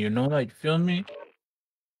homie, you know, like, feel me?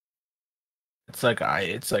 It's like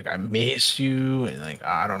I miss you, and like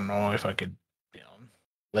I don't know if I could,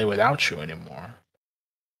 play without you anymore.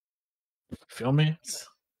 Feel me?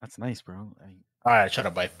 That's nice, bro. All right, shut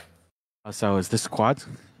up, bye. So is this quads?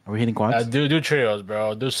 Are we hitting quads? Do trios,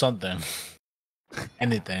 bro. Do something.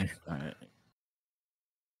 Anything. All right.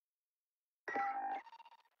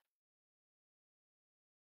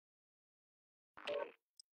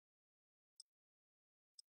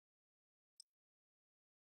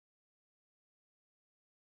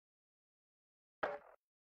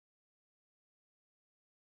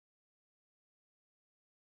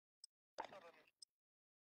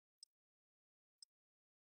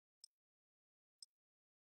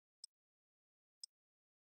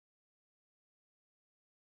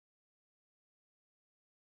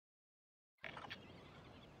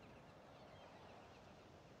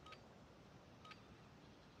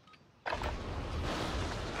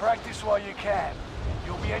 Practice while you can.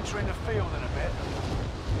 You'll be entering the field in a bit.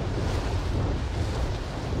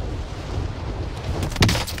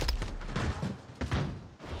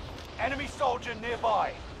 Enemy soldier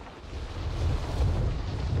nearby.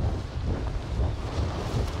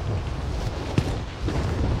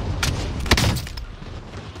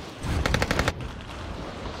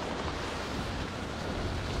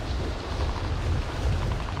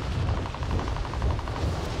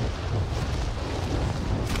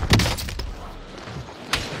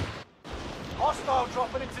 Hostile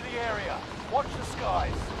dropping into the area. Watch the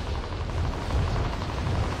skies.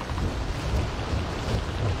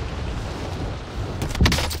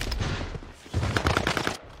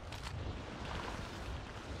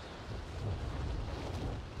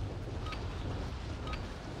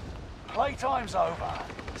 Playtime's over.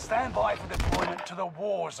 Stand by for deployment to the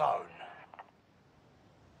war zone.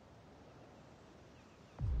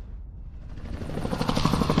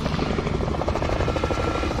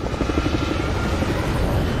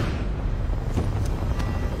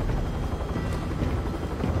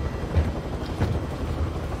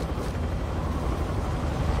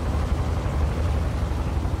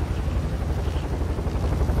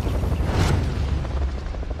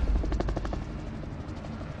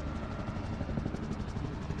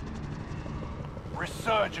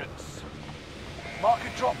 Resurgence. Mark a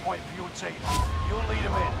drop point for your team. You'll lead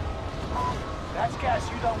them in. That's gas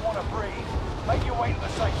you don't want to breathe. Make your way to the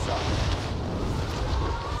safe zone.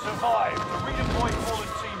 Survive to redeploy fallen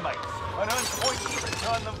teammates and earn points to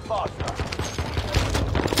return them faster.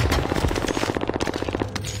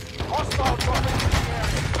 Hostile dropping into the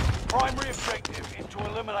area. Primary objective is to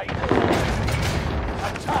eliminate them.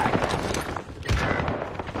 Attack!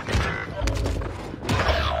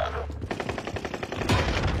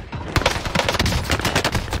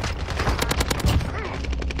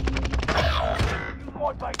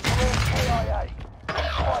 Mates are all KIA.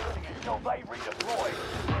 Fighting until they redeploy.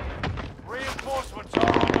 Reinforcements are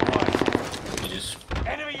on the way. You just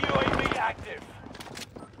Enemy UAV active.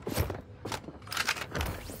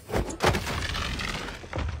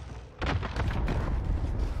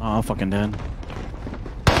 Oh, I'm fucking dead.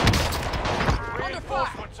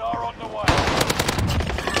 Reinforcements are on the way.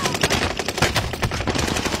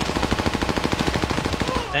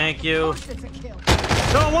 Thank you. It's a kill.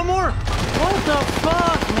 No, one more. What the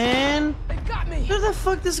fuck, man? They got me. Where the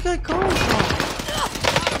fuck this guy coming from?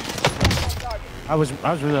 I was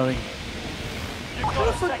reloading. You've got Where the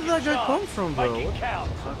a fuck did second that guy chance. come from, bro? Make it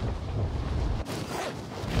count.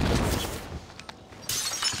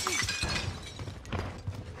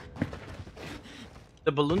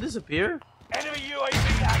 The balloon disappear? Enemy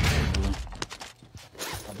UAV active.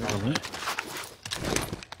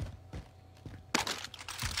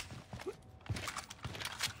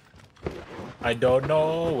 I don't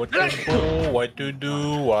know what to do, what to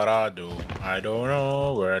do, what I do. I don't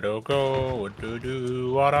know where to go, what to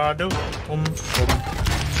do, what I do.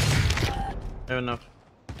 Fair enough.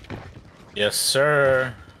 Yes,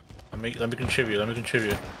 sir. Let me contribute. Let me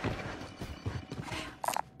contribute.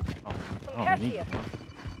 Oh, Catch neat. you.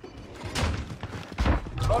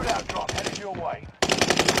 Loadout drop headed your way.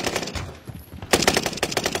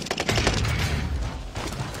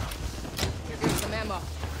 Here goes some ammo.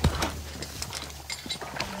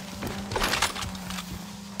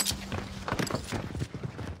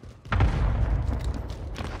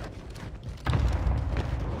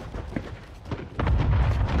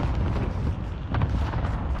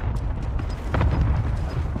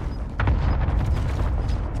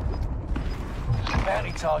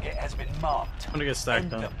 Bounty target has been marked. I'm gonna get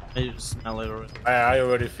stacked up. I just smell it already. I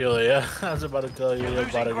already feel it, yeah. I was about to tell you, You're you're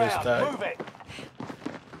losing about to get ground. stacked. Move it.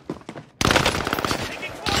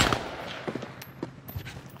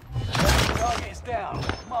 Target is down.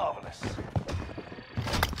 Marvelous.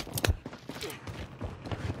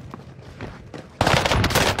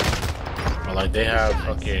 But like they have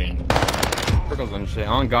fucking. Circles and shit.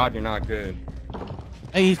 On God, you're not good.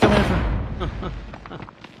 Hey, he's coming in from.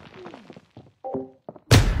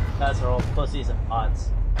 Guys are all pussies and bots.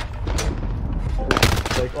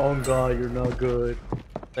 Like, oh god, you're not good.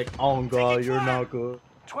 Like, oh god, you're not good.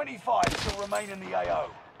 25 still remain in the AO.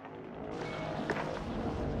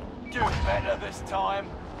 Do better this time.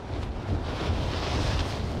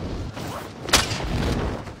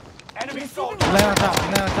 Enemy soldier. Land on top,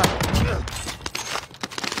 land on top.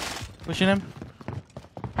 Pushing him.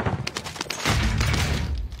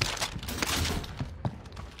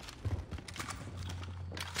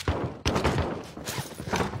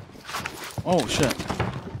 Oh shit.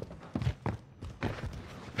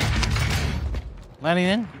 Landing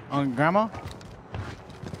in on grandma.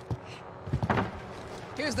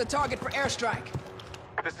 Here's the target for airstrike.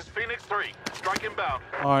 This is Phoenix 3. Strike inbound.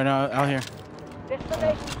 Oh no, out here.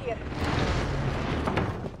 Destination here.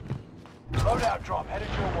 Loadout drop headed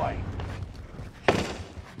your way.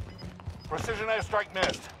 Precision airstrike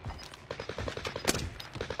missed.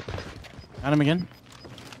 Got him again.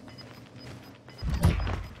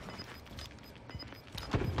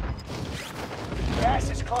 Gas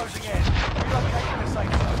is closing in. Relocating the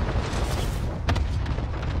safe zone.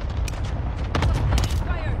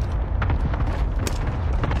 Fire.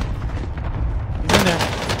 He's in there.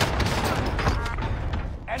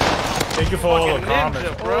 Enemy Thank you for all the Fucking comments,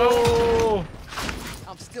 ninja, bro.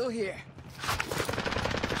 I'm still here.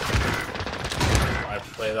 I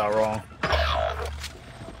played that wrong.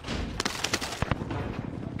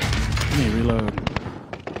 Let me reload.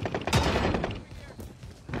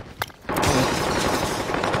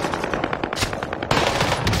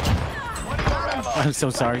 I'm so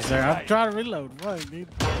sorry, sir. I'm trying to reload. What, dude?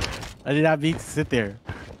 I did not mean to sit there.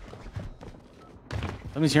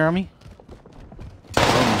 Let me see, Army.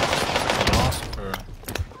 Oscar.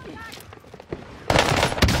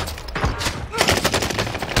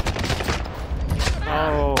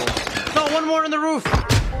 Oh. No, one more in the roof.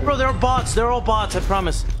 Bro, they're bots. They're all bots, I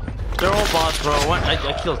promise. They're all bots, bro.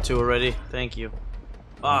 I killed 2 already. Thank you.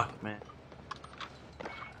 Fuck, man.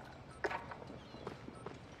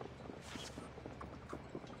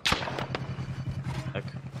 Heck.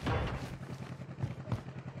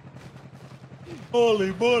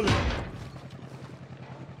 Holy moly.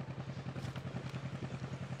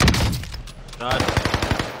 God.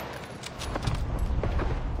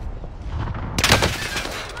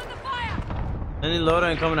 Any loader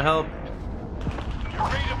and coming to help. You're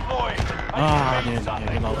redeployed. Ah, dude. Yeah, Dude, I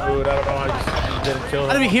don't know how you didn't kill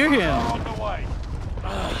How did we him. hear him? On the way.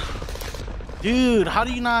 Dude, how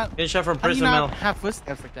do you not... Getting shot from How do you prison not mail. have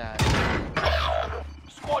footsteps like that?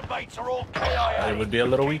 Squad mates are all KIA. It would be a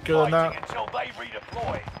little Keep weaker than fighting that. until they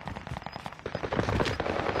redeploy.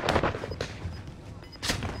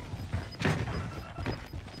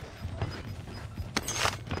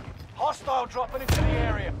 dropping into the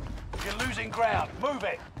area. You're losing ground. Move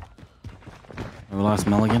it. We lost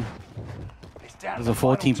Milligan. It's down There's to a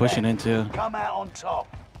 14 final pushing 10. into. Come out on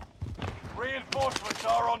top. Reinforcements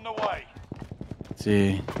are on the way. Let's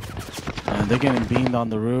see. And they're getting beamed on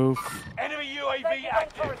the roof. Enemy UAV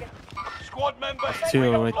active. Squad member is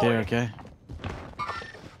Two right there, redeploying. okay?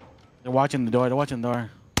 They're watching the door. They're watching the door.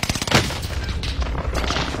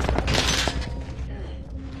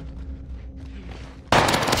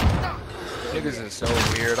 Niggas is so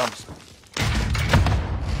weird.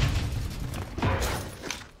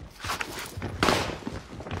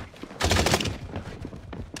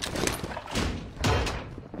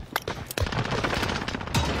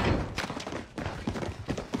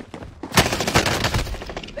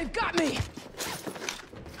 They've got me!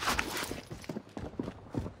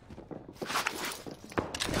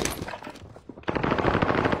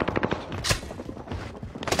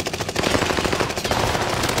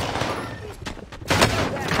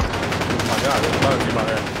 Oh my god, there's another team out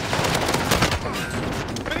there.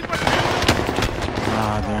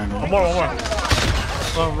 Ah, damn it. One more, one more.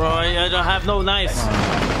 Oh, bro, I don't have no knives.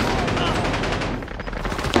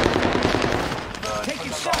 Take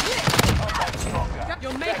your shot!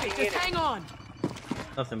 You'll make it, just hang on!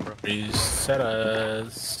 Nothing, bro. Reset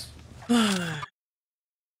us.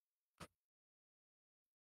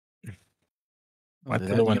 Oh,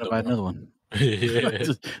 you're gonna buy another one. Yeah.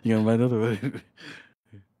 You're gonna buy another one.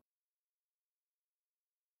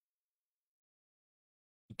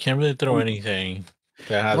 You can't really throw anything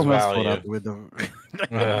that has Throw my phone value. out the window.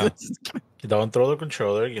 Yeah. You don't throw the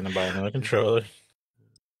controller, you're gonna buy another controller.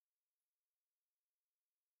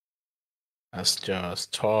 That's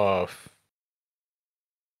just tough.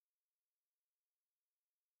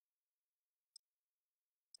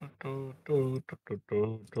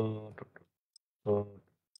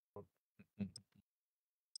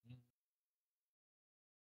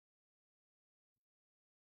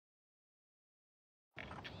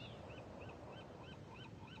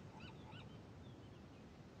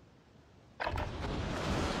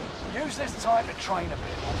 Use this time to train a bit.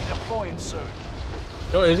 We'll be deploying soon.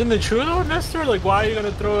 Yo, isn't it true though, Nestor? Like, why are you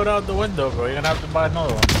gonna throw it out the window, bro? You're gonna have to buy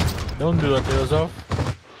another one. Don't do that to yourself.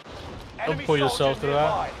 Enemy pull yourself soldiers through that.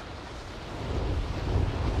 nearby.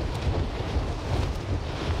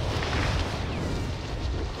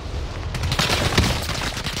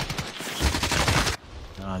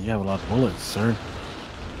 You have a lot of bullets, sir.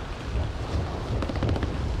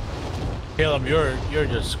 Caleb, you're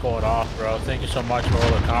just scored off, bro. Thank you so much for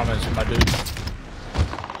all the comments, my dude.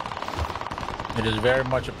 It is very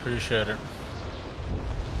much appreciated.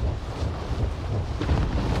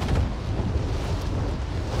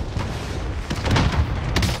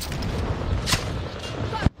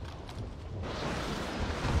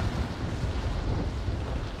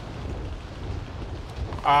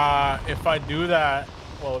 If I do that,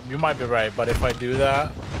 well, you might be right, but if I do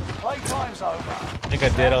that, Playtime's over. I think I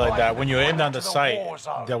did it like that. When you aim down the sight,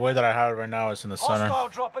 the way that I have it right now is in the center. Hostile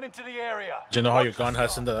dropping into the area. Do you know how your gun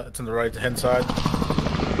has it's in the right hand side?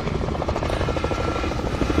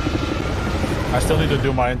 I still need to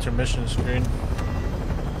do my intermission screen.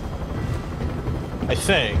 I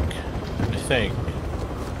think.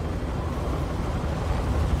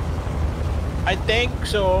 I think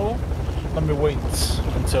so. Let me wait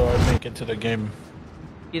until I make it to the game.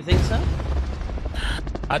 You think so?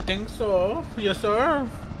 I think so. Yes, sir.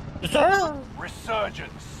 Yes, sir.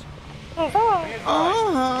 Resurgence. Uh-huh. Be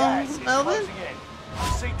advised, gas is Melvin? closing in.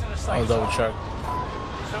 Proceed to the I'll safe double zone. check.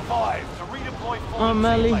 Survive to redeploy Oh, fallen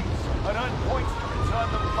Melly. teammates and earn points to return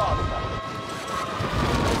them faster.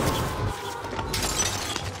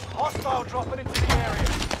 Hostile dropping into the area.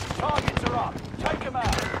 Targets are up. Take them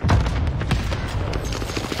out.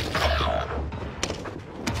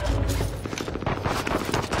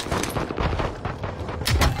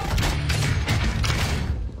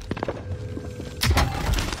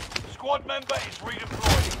 Squad member is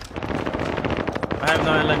redeploying. I have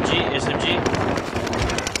no LMG,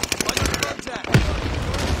 SMG.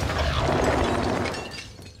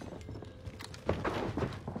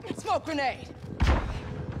 Smoke grenade!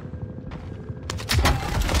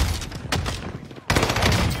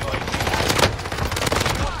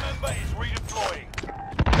 Squad member is redeploying.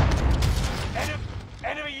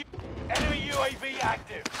 Enemy UAV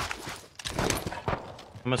active.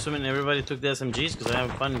 I'm assuming everybody took the SMGs because I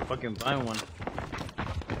haven't fun fucking buying one.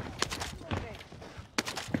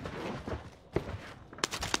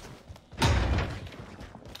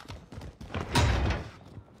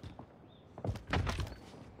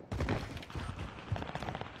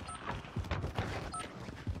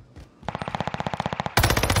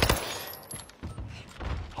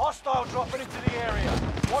 Hostile dropping moving into the area.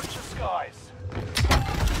 Watch the skies.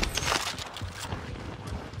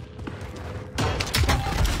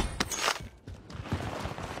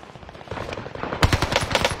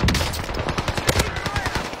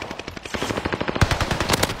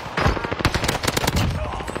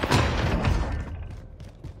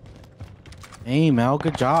 Hey, Mel.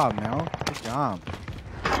 Good job, Mel. Good job.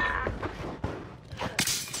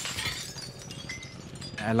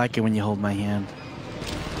 I like it when you hold my hand.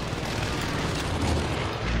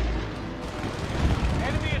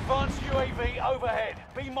 Enemy advanced UAV overhead.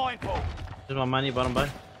 Be mindful. There's my money, bottom by.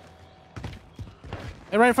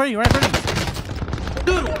 Hey, right in front of you, right in front of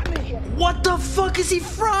you. Dude, what the fuck is he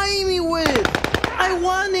frying me with? I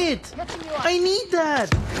want it. I need that.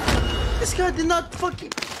 This guy did not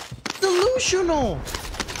fucking delusional.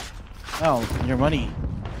 Oh, your money.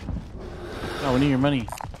 Oh, we need your money.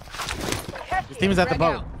 His team is at the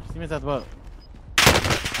boat. His team is at the boat.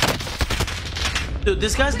 Dude,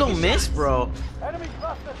 these guys don't miss, bro. Enemy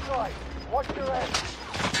cluster strike. Watch your head.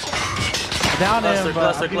 Down Cluster, him,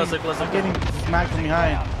 cluster, I'm cluster, getting, cluster. I'm getting smacked from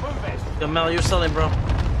behind. Move it. Yo, Mel, you're selling, bro.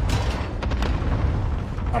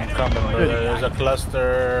 I'm coming, brother. There's a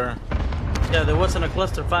cluster. Yeah, there wasn't a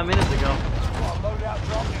cluster 5 minutes ago. Got a loadout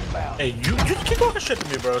drop inbound. Hey, you keep talking shit to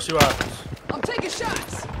me, bro. See what happens. I'm taking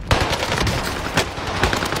shots.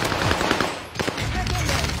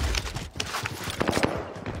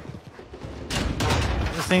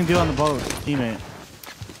 The same dude on the boat, teammate.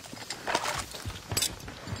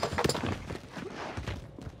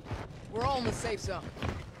 We're all in the safe zone.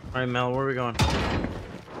 All right, Mel, where are we going?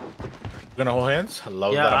 We're gonna hold hands? I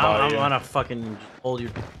love Yeah, that about I'm you. gonna fucking hold you.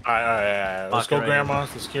 Alright. Let's Fuck go, it right grandmas.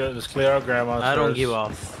 Let's clear our grandmas. I don't first. give a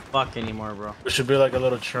fuck anymore, bro. We should be like a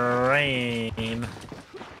little train.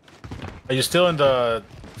 Are you still in the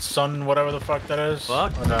sun, whatever the fuck that is?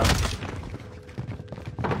 Fuck. Or no?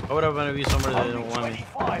 Why would I want to be somewhere that they don't want me?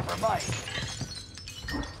 25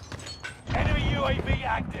 remain. Enemy UAV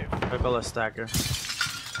active. I call a stacker.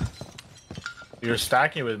 You're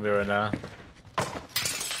stacking with me right now.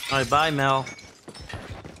 All right, bye, Mel.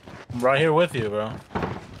 I'm right here with you, bro.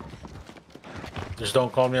 Just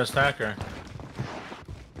don't call me a snacker.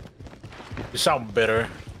 You sound bitter.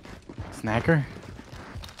 Snacker?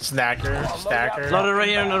 Snacker, stacker. Load it right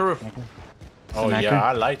here on the roof. Oh Snacker? yeah,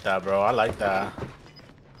 I like that, bro. I like that.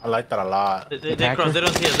 I like that a lot. They cross. They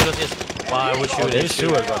don't see us. They don't see us. Wow, I wish you Oh, would. they see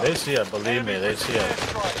us, bro. They see us. Believe me, they see us.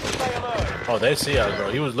 Stay alert. Oh, they see us, bro.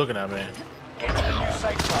 He was looking at me. Get to the new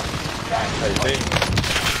safe zone. Hey, see?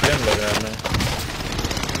 Him looking at me.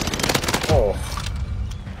 Oh,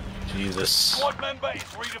 Jesus. Squad member is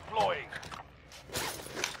redeploying.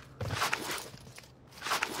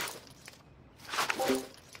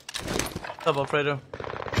 What's up, Alfredo?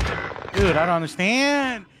 Dude, I don't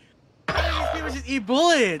understand. These people just eat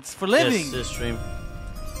bullets for living. This stream.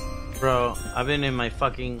 Bro, I've been in my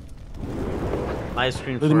fucking live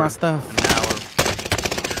stream for Look at my stuff. an hour.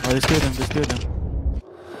 Oh, let's do them. Let's do them.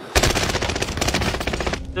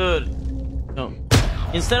 Dude, no.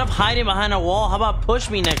 Instead of hiding behind a wall, how about push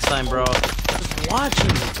me next time, bro? Just watching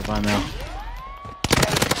me. Goodbye now.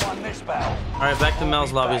 Enemy won this battle. Alright, back to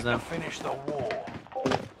Mel's lobbies Back now. to finish the war.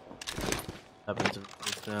 Happened to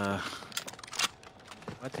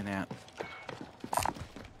What's an app?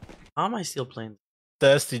 How am I still playing? The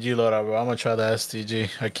STG loadout, bro. I'm gonna try the STG.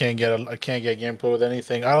 I can't get gameplay with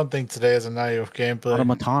anything. I don't think today is a night of gameplay.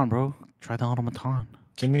 Automaton, bro. Try the automaton.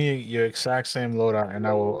 Give me your exact same loadout, and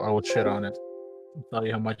I will shit on it. Tell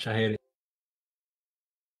you how much I hate it.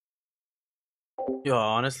 Yo,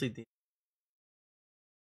 honestly,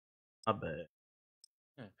 not bad.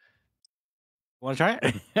 Want to try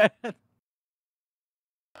it?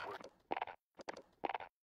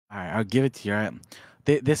 All right, I'll give it to you. All right.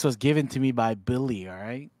 This was given to me by Billy. All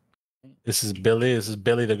right. This is Billy. This is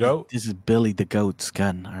Billy the goat. This is Billy the goat's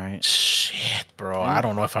gun. All right. Shit, bro. I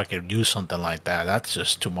don't know if I could use something like that. That's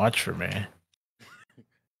just too much for me.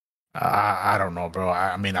 I don't know, bro.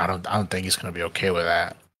 I mean, I don't think he's gonna be okay with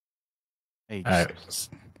that. Hey, All right.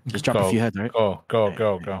 just drop a few heads, right? Go.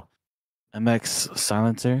 MX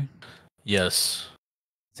silencer, Yes.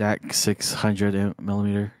 Zach 600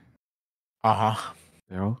 millimeter Uh-huh.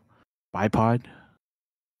 barrel, bipod,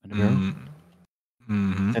 and a barrel,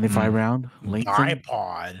 Mm-hmm. 75 round, Lincoln,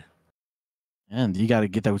 iPod. and you got to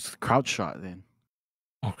get that with crouch shot then.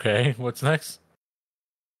 Okay, what's next?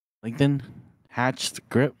 Lincoln, hatched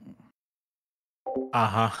grip,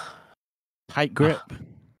 Uh-huh. tight grip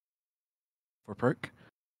for perk,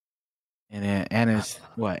 and then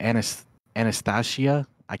Anastasia.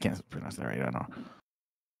 I can't pronounce that right. I don't know.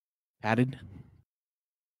 Padded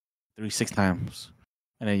 3 6 times,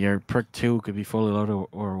 and then your perk 2 could be fully loaded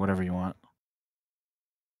or whatever you want.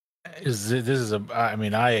 I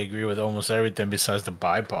mean, I agree with almost everything besides the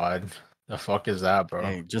bipod. The fuck is that, bro?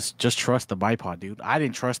 Hey, just trust the bipod, dude. I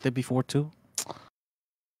didn't trust it before too.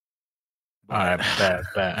 All right, bet.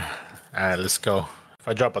 All right, let's go. If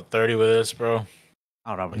I drop a 30 with this, bro,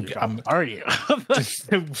 I don't know. I'm Are you?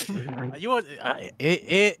 You want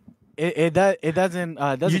it doesn't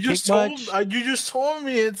you kick just much. you just told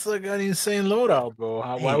me it's like an insane loadout, bro.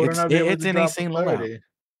 Why would I not be able it's to an drop insane a 30? loadout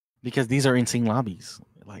because these are insane lobbies.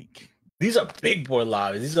 Like These are big boy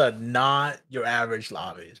lobbies. These are not your average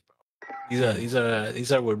lobbies, bro. These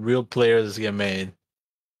are where real players get made.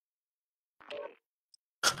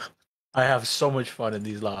 I have so much fun in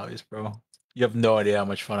these lobbies, bro. You have no idea how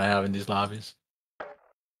much fun I have in these lobbies.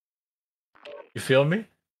 You feel me?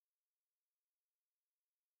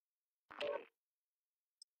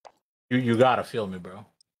 You gotta feel me, bro.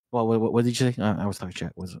 well, what did you say? I was talking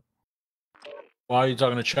chat. Was it Why are you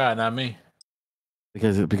talking to chat, not me?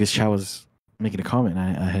 because chat was making a comment?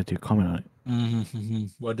 I had to comment on it. Mm-hmm.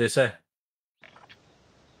 What'd they say?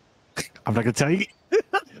 I'm not gonna tell you.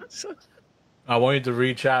 I want you to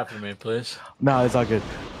read chat for me, please. No, it's all good.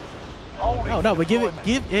 No, but give it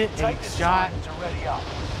Take a this shot. time to ready up.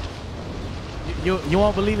 You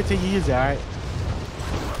won't believe it till you use it, all right?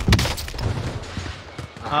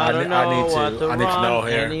 I don't know what to I need to know run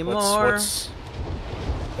here. anymore.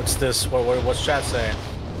 What's this? What's chat saying?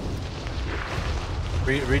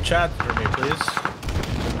 Read chat for me, please.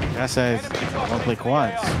 That says I want to play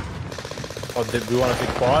quads. Oh, did we want to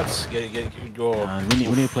play quads? Go. We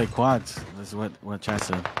need to play quads. That's what chat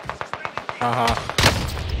said.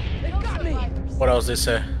 What else they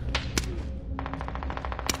say?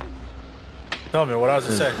 Tell me, what else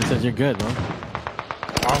they say? It says you're good, bro.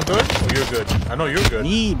 I'm good? Or you're good? I know you're good.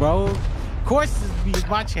 Me, bro. Of course, it's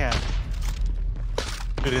my chat.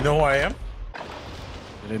 Do they know who I am?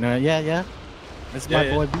 Yeah. That's my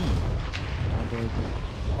boy B. My boy B.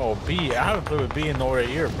 Oh, B. I haven't played with B in over a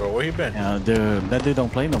year, bro. Where you been? Yeah, dude, that dude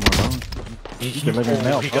don't play no more, bro.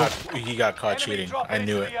 He got caught cheating. I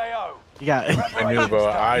knew it. He got. I knew, bro.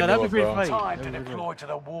 I No, knew that'd it, be pretty bro. funny. Time to deploy to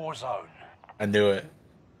the war zone. I knew it.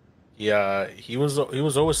 Yeah, he was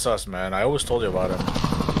always sus, man. I always told you about him.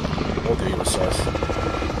 I told you he was sus.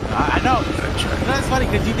 I know. That's funny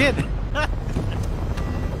because you did.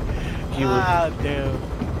 Dude.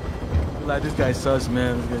 Like, this guy's sus,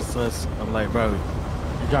 man. This guy's sus. I'm like, bro,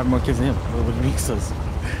 you're driving more kids than him. What do you mean sus?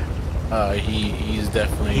 He's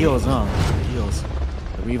definitely Heals, huh? Heals.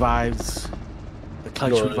 The revives. The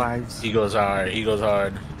clutch revives. He goes hard. He goes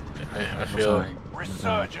hard. I feel.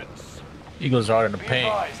 Resurgence. He goes hard in the Be paint.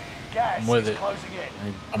 advised, gas I'm with is it. closing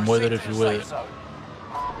in. I'm with it Proceed if to you're the with safe it. zone.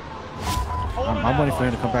 I'm waiting for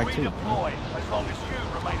him to come back too. Redeploy as long as you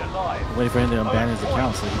remain alive. I'm waiting for him to abandon his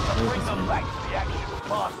account so he can play with Bring us them again. back to the action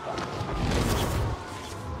faster.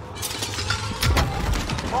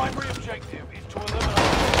 Primary objective is to eliminate.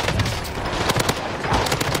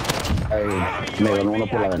 Ay, me ganó uno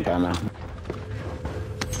por la ventana.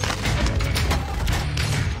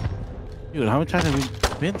 Dude, how many times have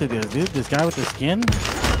we been through this, dude? This guy with the skin?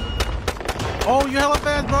 Oh, you hella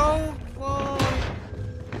fast, bro! Whoa.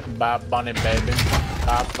 Bad Bunny, baby.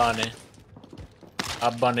 Bad Bunny.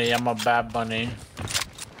 Bad Bunny, I'm a Bad Bunny.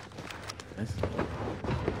 Nice.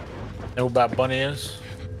 Know who Bad Bunny is?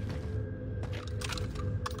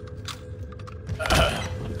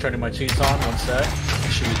 I'm turning my cheats on. One sec.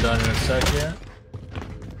 Should be done in a sec, yeah.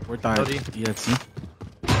 We're dying. EXC.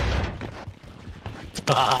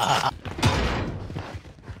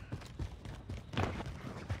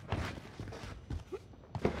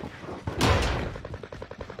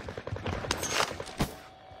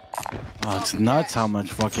 Oh, it's nuts how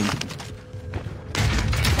much fucking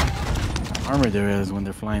armor there is when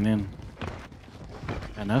they're flying in.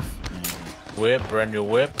 Enough? Whip, brand new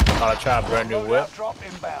whip. Gotta try a brand new whip. Drop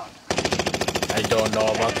inbound. I don't know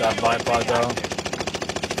about that bipod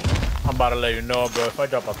though. I'm about to let you know, bro. If I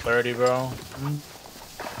drop a 30, bro,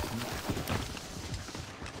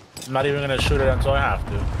 I'm not even gonna shoot it until I have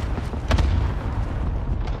to.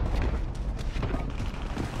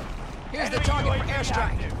 Here's the target for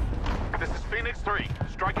airstrike. This is Phoenix 3.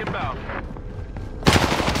 Strike inbound.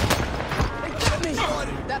 They got me.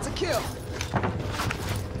 That's a kill.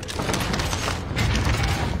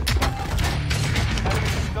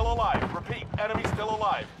 Enemy still alive. Repeat, enemy still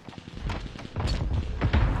alive.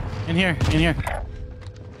 In here, in here.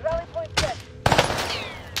 Rally point set.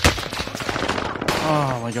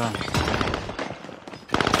 Oh my god.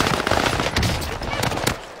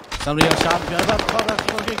 Somebody else shot me.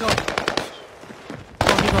 Go.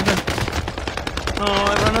 Oh,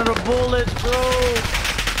 I ran out of bullets, bro.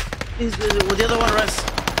 He's the other one, Russ.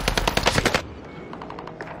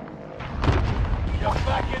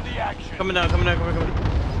 Back in the action. Coming down.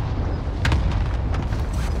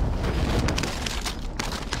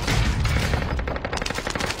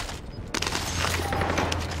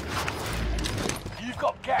 You've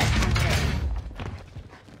got gas through there.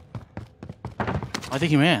 I think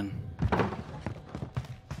he ran.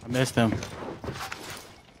 I missed him.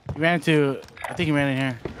 He ran into. I think he ran in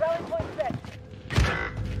here. Rally point set.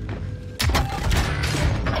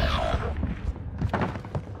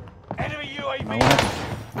 Enemy UAV. I want.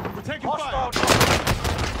 We're taking hostile.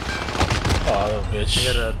 Oh, bitch. I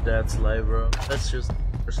got a dead slave, bro. That's just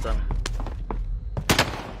first time.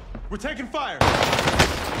 We're taking fire.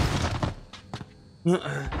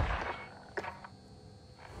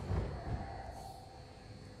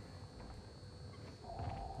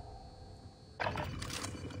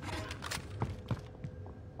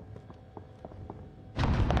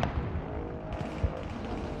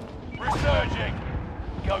 Resurging.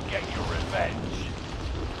 Go get your revenge.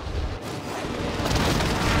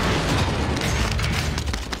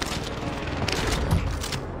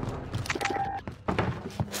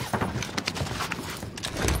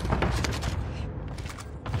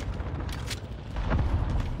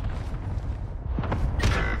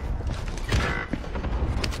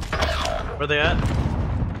 Where they at?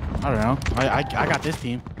 I don't know. I got this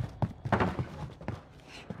team.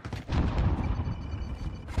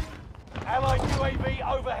 Allied UAV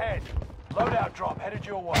overhead. Loadout drop headed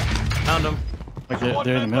your way. Found them. Like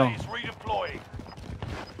they're in the middle. Is redeploying.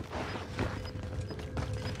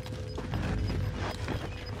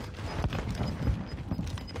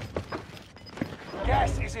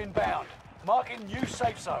 Gas is inbound. Marking new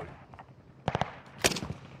safe zone.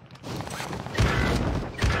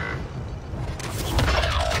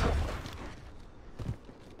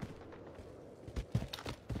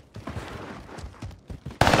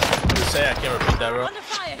 Say I can't repeat that, bro. Under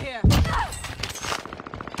fire here.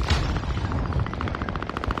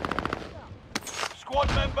 Squad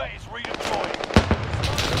member is redeploying.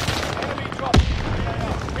 Enemy drop.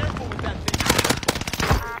 Careful with that thing.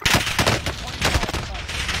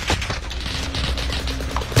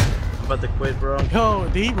 I'm about to quit, bro. Yo,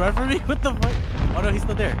 did he run for me? What the fuck? Oh no, he's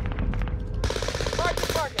still there. Mark the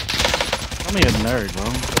target. Call me a nerd, bro.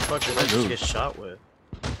 What the fuck did I just get shot with?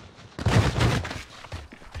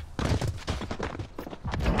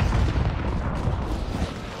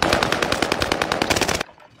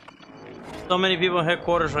 So many people in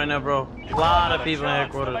headquarters right now, bro. A lot of people in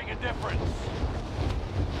headquarters. Make a difference.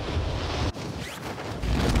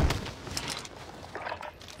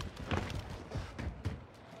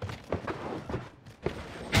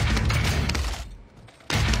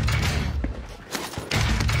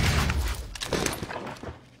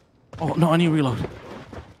 Oh no, I need to reload.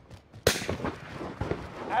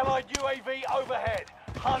 Allied UAV overhead.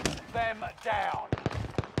 Hunt them down.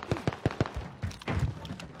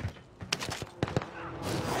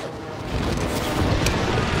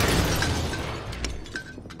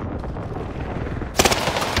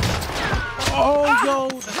 Oh yo,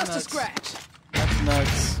 that's Just a nuts. scratch. That's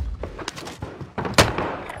nuts.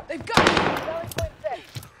 They've got me. Rally point set.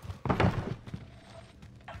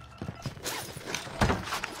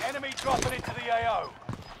 Enemy dropping into the AO.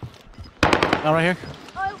 Now right here.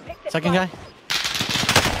 I'll pick the Second spot. guy.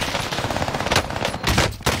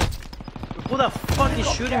 Who the fuck is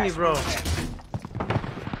shooting me, bro?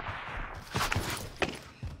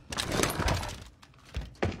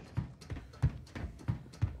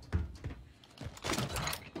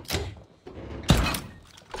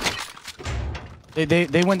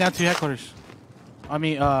 They went down to headquarters. I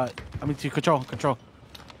mean to control.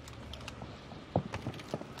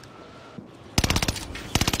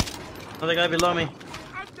 Another guy below me.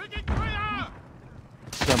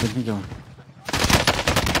 Keep going.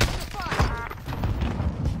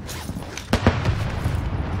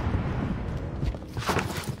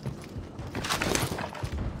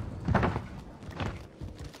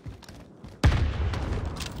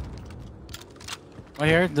 Right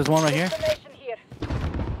here, there's one right here. Information here.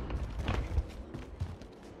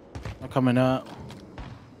 I'm coming up.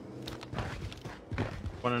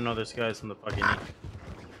 Wanna know this guy's in the fucking knee.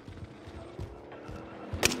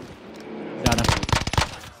 Got him.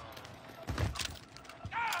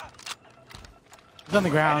 He's on the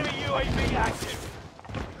ground. Enemy UAV active.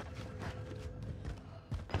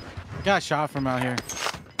 Got shot from out here.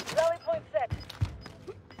 Rally point set.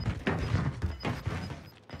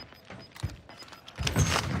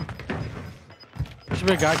 There should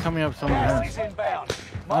be a guy coming up somewhere Gas else. is inbound.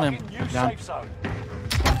 On him. Marking new Down. safe zone.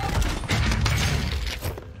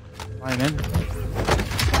 Flying in.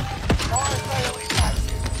 Fire sale is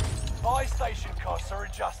active. Buy station costs are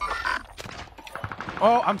adjusted.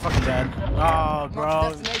 Oh, I'm fucking dead. Oh,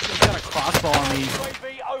 bro. He's got a crossbow on me.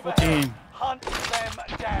 UAV Full team. overhead. Hunt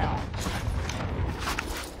them down.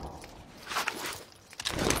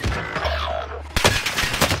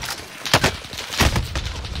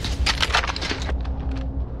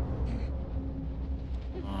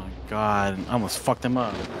 Oh, God. I almost fucked him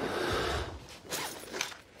up.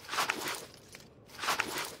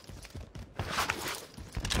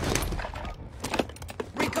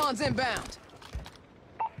 Recon's inbound.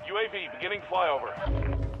 UAV beginning flyover.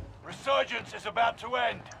 Resurgence is about to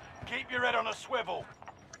end. Keep your head on a swivel.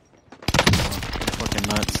 Fucking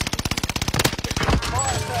nuts.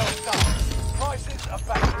 Fire sales done. Prices are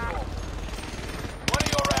back to normal. One of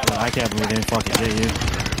your I allies. can't believe they didn't fucking get you.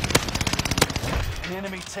 The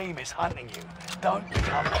enemy team is hunting you. Don't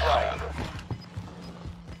become prey.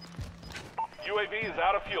 UAV is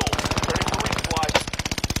out of fuel. Ready for resupply.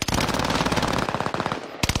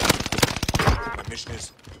 Mission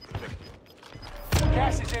is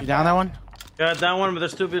gas is in. You down that one? Got that one, but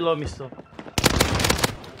there's two below me still.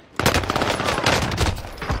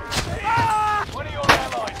 One of your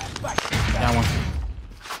allies is back to the That one.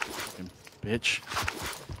 Fucking bitch.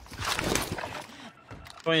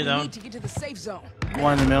 20 We down. need to get to the safe zone.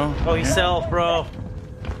 One in the middle. Oh, he's self, bro.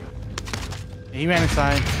 He ran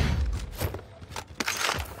inside.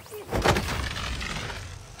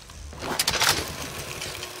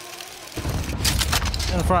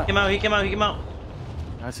 In the front. He came out.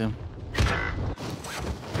 That's him. You're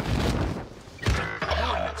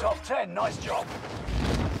in the top 10. Nice job.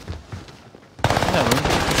 Whatever.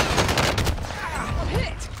 I'm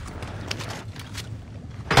hit.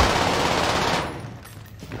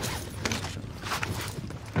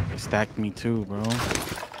 They stacked me too, bro.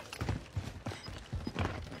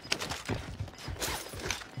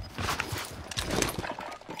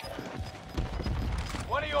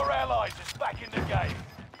 One of your allies is back in the game.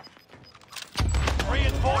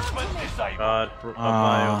 Reinforcements disabled. God,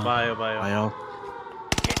 bio. Bio.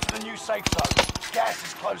 Get to the new safe zone. Gas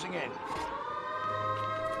is closing in.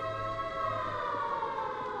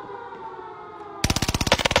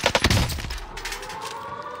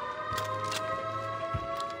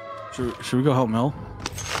 Should we go help Mel?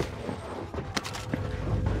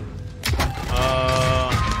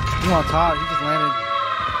 You on top? He just landed.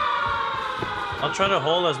 I'll try to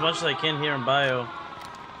hold as much as I can here in bio.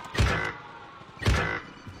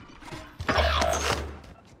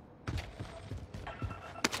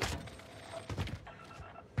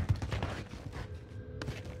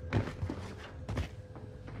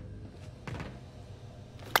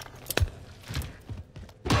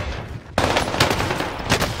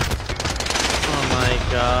 Oh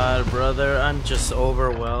my God, brother, I'm just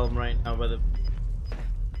overwhelmed right now by the.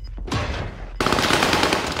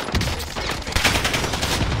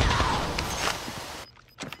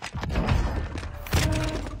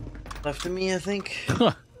 Left of me, I think.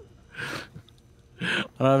 I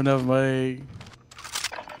don't have enough money.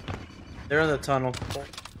 They're in the tunnel.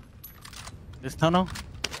 This tunnel?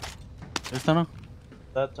 This tunnel?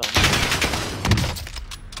 That tunnel.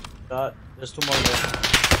 Got. There's two more there.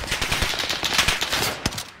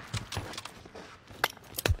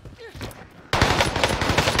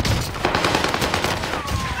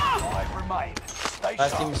 Five remain. Stay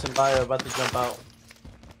Last team sharp. is in bio, about to jump out.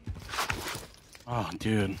 Oh,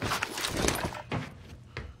 dude.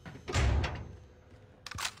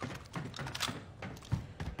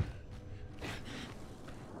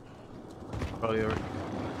 Oh, you're.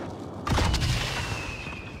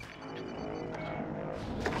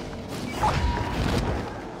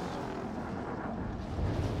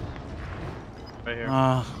 Right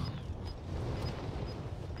here.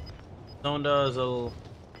 Someone does a little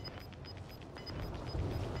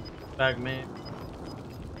back me.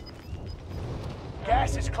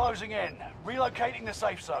 Gas is closing in. Relocating the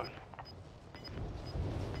safe zone.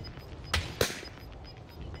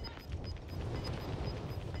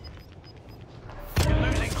 You're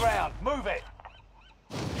losing ground. Move it.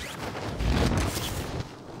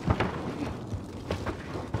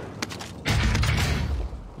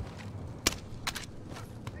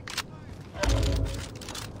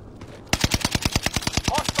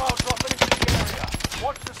 Hostiles dropping into the area.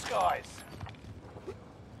 Watch the skies.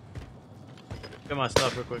 Get my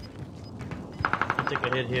stuff real quick. I'll take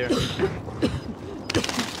a hit here.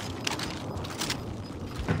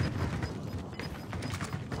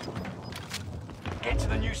 Get to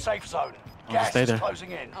the new safe zone. I'll Gas stay is there.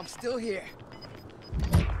 closing in. I'm still here.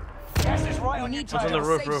 Gas is right We on your need to What's get on to the the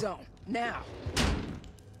roof, safe roof? zone. Now.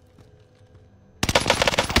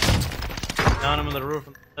 Down him on the roof.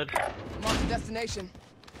 Mark the destination.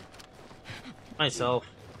 Myself.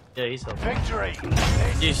 Yeah, he's helping. Victory!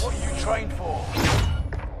 This is Jeez. what you trained for.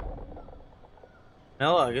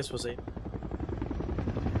 Hell, I guess we'll see.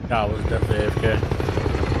 No, I was definitely AFK.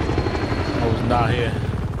 I was not here.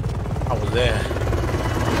 I was there.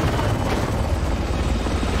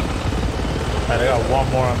 Alright, I got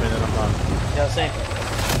one more on me, then I'm done. Yeah, same.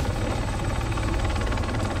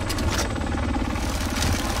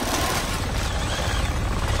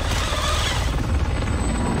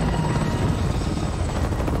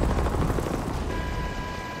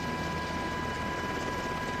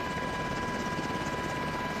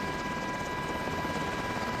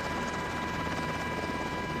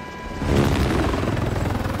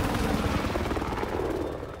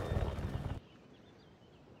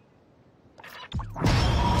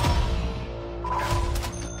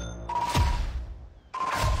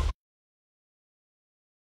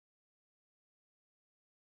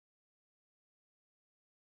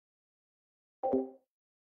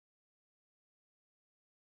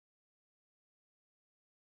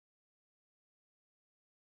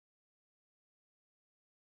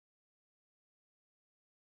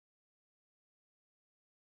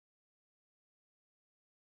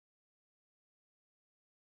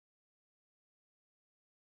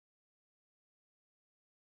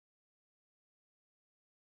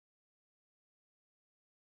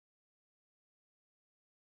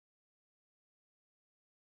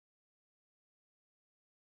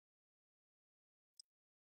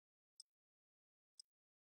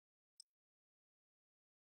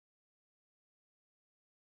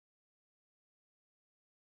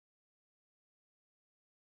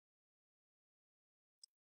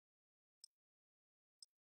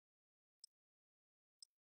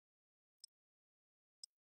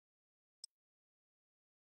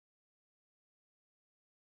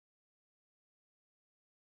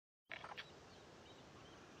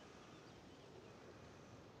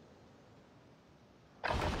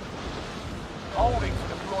 Holding for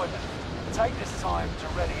deployment. Take this time to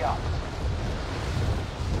ready up.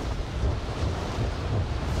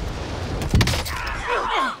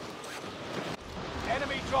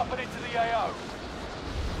 Enemy dropping into the AO.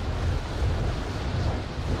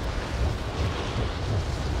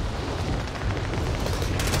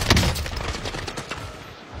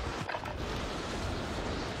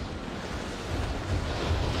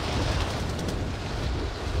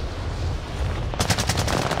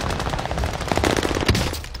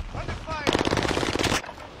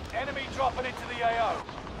 Enemy dropping into the AO.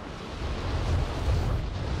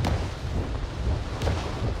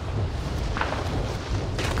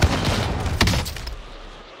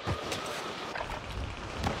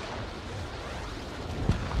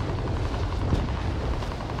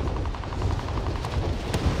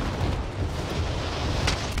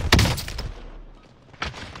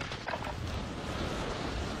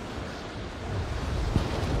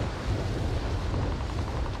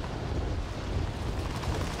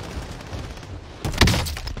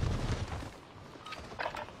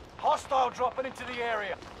 Hostile dropping into the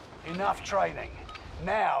area. Enough training.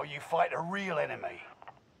 Now you fight a real enemy.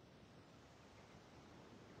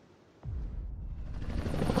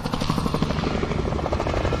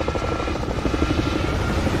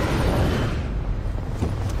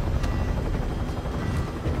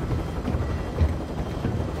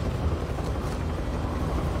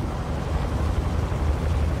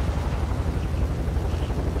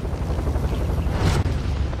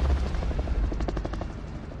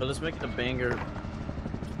 But let's make it a banger.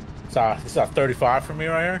 This is a 35 for me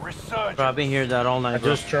right here. Resurgence. Bro, I've been hearing that all I night,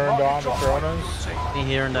 bro. just turned on the Coronas. Been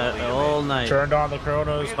hearing that all night. Turned on the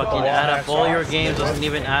Coronas. Fucking add up all your games, doesn't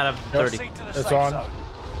even add up 30. Proceed to the It's safe on. zone.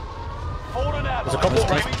 Fallen out. There's a couple-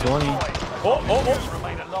 Enemies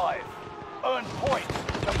remain alive. Earn points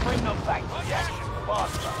to bring them back to the action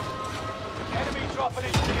faster. Enemy dropping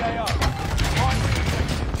into the AO. Primary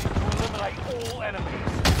objective is to eliminate all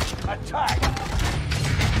enemies. Attack!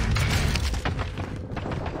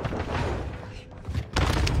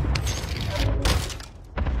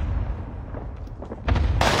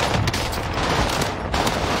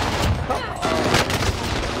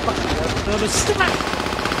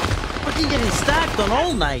 Fucking getting stacked on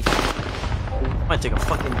all night. Might take a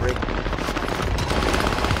fucking break.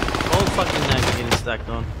 All fucking night we're getting stacked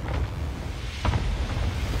on.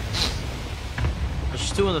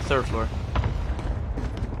 There's two on the third floor.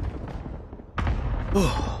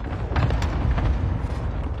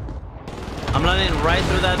 I'm running right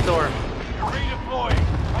through that door. Redeploying.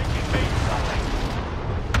 Make it mean something.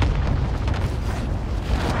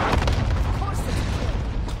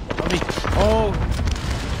 Oh,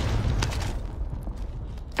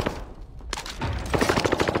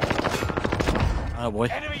 oh boy.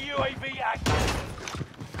 Enemy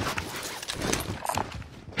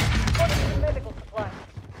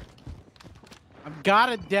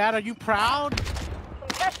got it, Dad. Are you proud? Some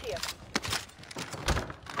cash here.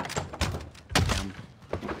 Damn.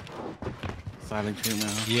 Silent treatment.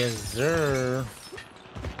 Huh? Yes, sir.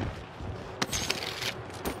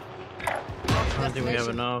 I don't think we have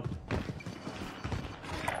enough.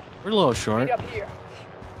 We're a little short. Up here.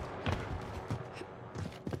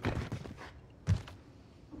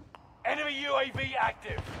 Enemy UAV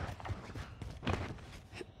active.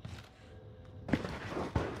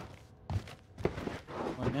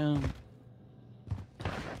 One down.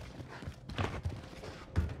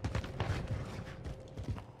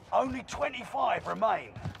 Only 25 remain.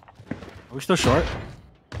 Are we still short?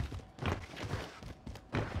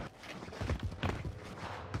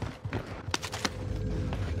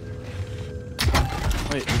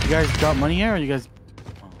 Wait, did you guys drop money here, or you guys?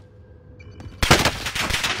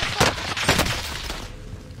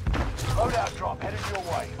 Loadout drop headed your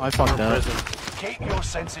way. Oh, I fucked up. Keep your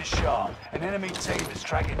senses sharp. An enemy team is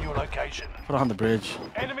tracking your location. Put it on the bridge.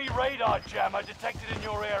 Enemy radar jammer detected in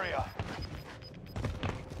your area.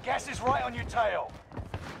 Gas is right on your tail.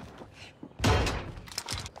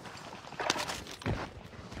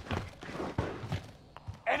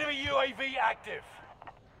 Enemy UAV active.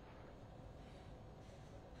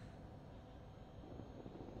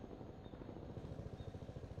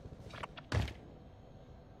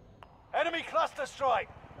 Enemy cluster strike.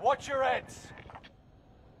 Watch your heads.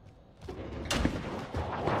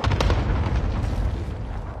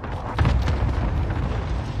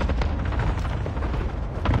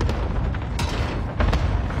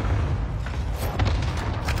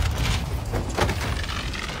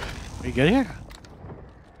 Are you good here?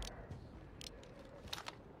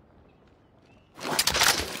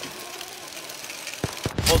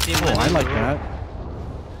 Whole team Oh, I landing. like that.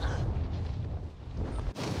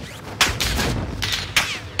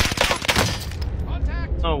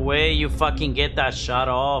 No way you fucking get that shot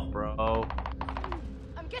off, bro.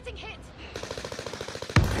 I'm getting hit.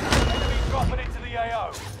 Enemy dropping into the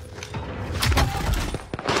AO.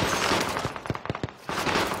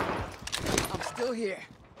 I'm still here.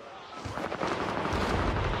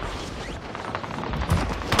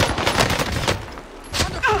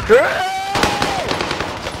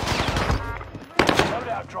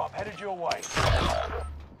 Loadout drop headed your way.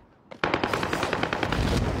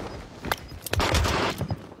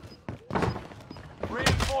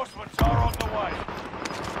 Reinforcements are on the way.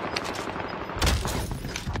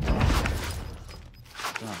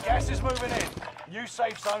 Gas is moving in. New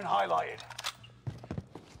safe zone highlighted.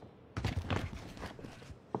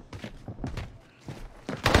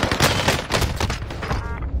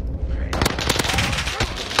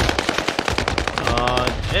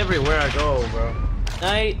 Everywhere I go, bro.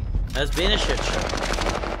 Night has been a shit show.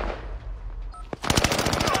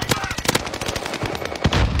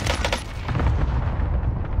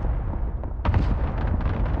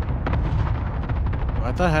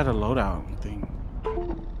 I thought I had a loadout thing.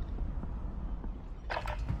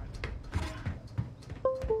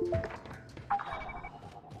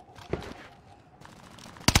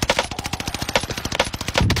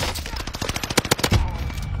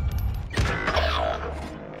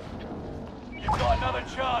 You've got another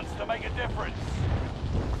chance to make a difference.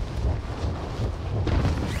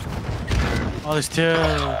 Oh, there's two.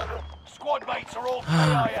 Squad mates are all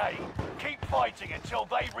CIA. Keep fighting until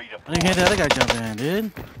they I didn't hear redeploy. the other guy jump in,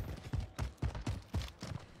 dude.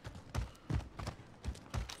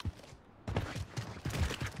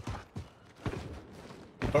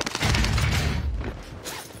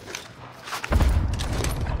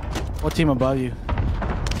 What team above you?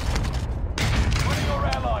 One of your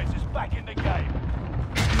allies is back in the game.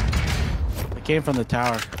 They came from the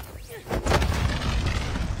tower.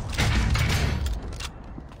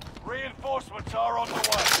 Reinforcements are on the way.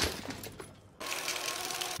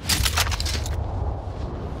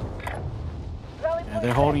 Yeah,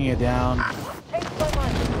 they're holding it down.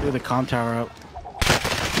 Threw the comm tower up.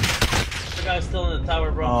 The guy's still in the tower,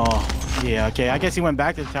 bro. Oh, yeah, okay. I guess he went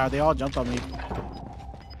back to the tower. They all jumped on me.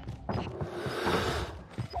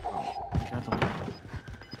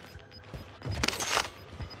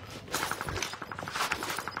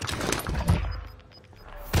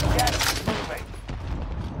 Gas is moving.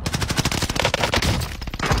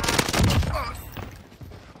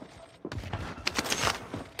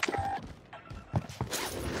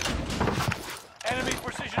 Enemy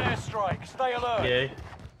precision airstrike. Stay alert. Okay.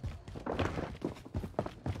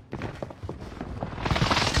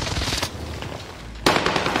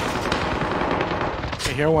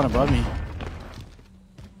 I hear one above me.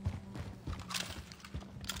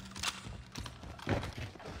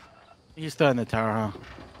 He's still in the tower, huh?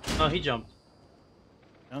 Oh, he jumped.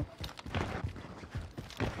 No.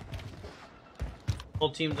 Whole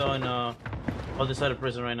team's on other side of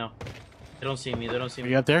prison right now. They don't see me. They don't see Are me.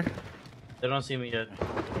 you up there? They don't see me yet.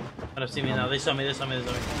 They don't see me now. They saw me. They saw me. They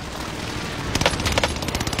saw me.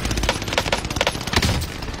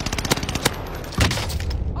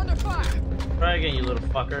 Under fire. Try again, you little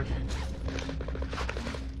fucker.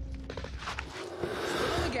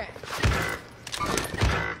 Still again.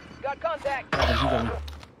 Got contact. Oh, he got me.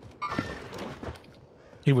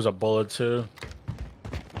 He was a bullet too.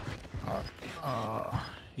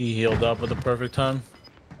 He healed up at the perfect time.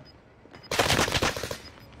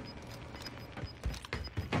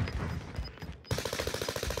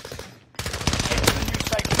 New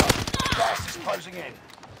safe zone. Gas is closing in.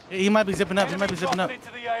 He might be zipping up. He Enemy might be zipping up. dropping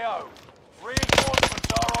into the AO.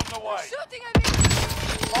 Reinforcements are on the way. Shooting at me.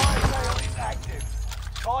 Fire sale is active.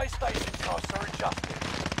 Buy station costs are adjusted.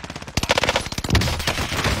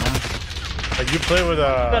 Like you play with You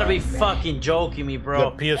gotta be fucking joking me, the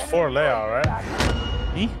bro. PS4 layout,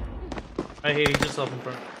 right? Me? Right here, he's just up in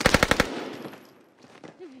front.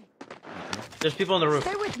 There's people on the roof.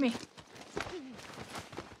 Stay with me.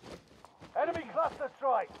 Enemy cluster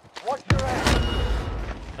strike. Watch your ass.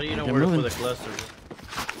 How do you know They're where to moving. put the cluster?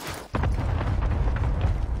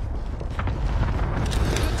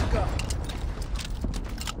 Good to go.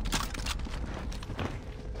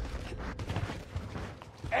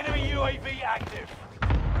 Enemy UAV active.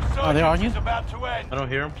 Oh, they're on you? Resurgence is about to end. I don't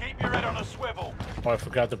hear him. Keep your head on a swivel. Oh, I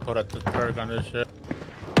forgot to put the perk on this shit.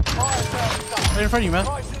 Fire sale is done. Right in front of you, man.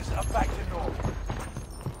 Prices are back to normal.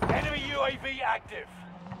 Enemy UAV active.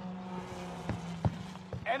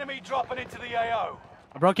 Enemy dropping into the AO.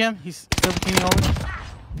 I broke him. He's still continuing over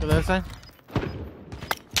to the other side.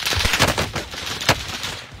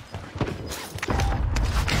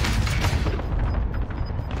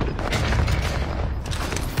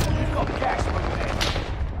 You've got gas moving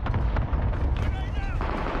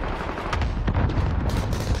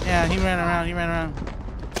in. Yeah, he ran around. He ran around.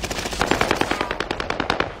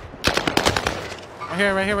 Right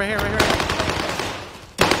here, right here, right here, right here.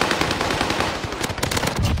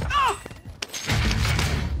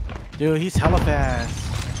 Dude, he's hella fast.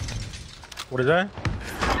 What is that?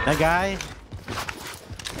 That guy.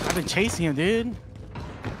 I've been chasing him, dude.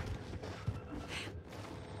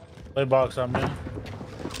 Play box on me.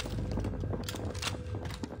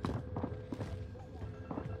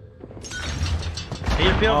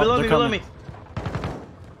 Hey, below, Oh, below they're me, below coming. me.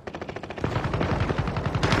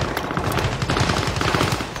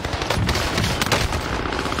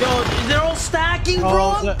 Yo, they're all stacking, bro.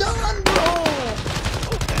 Oh, I'm the- done, bro.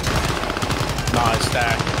 Nah, it's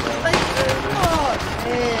stacked. Oh,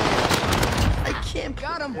 man. I can't.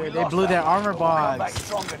 Got him. Dude, they blew that armor We'll come back box.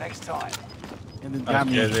 stronger next time. And then got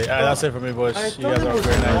me. That's crazy. Alright, that's it for me, boys. I You thought guys it are was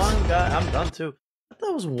very nice. one guy. I'm done too. I thought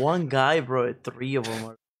it was one guy, bro. Three of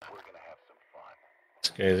them. It's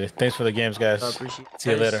crazy. Thanks for the games, guys. I appreciate it. See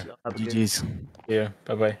you later. Have a good- GG's. Yeah.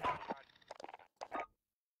 Bye bye.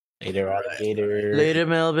 Later, alligator. Later,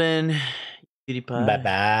 Melvin. Cutie pie. Bye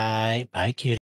bye. Bye, kid.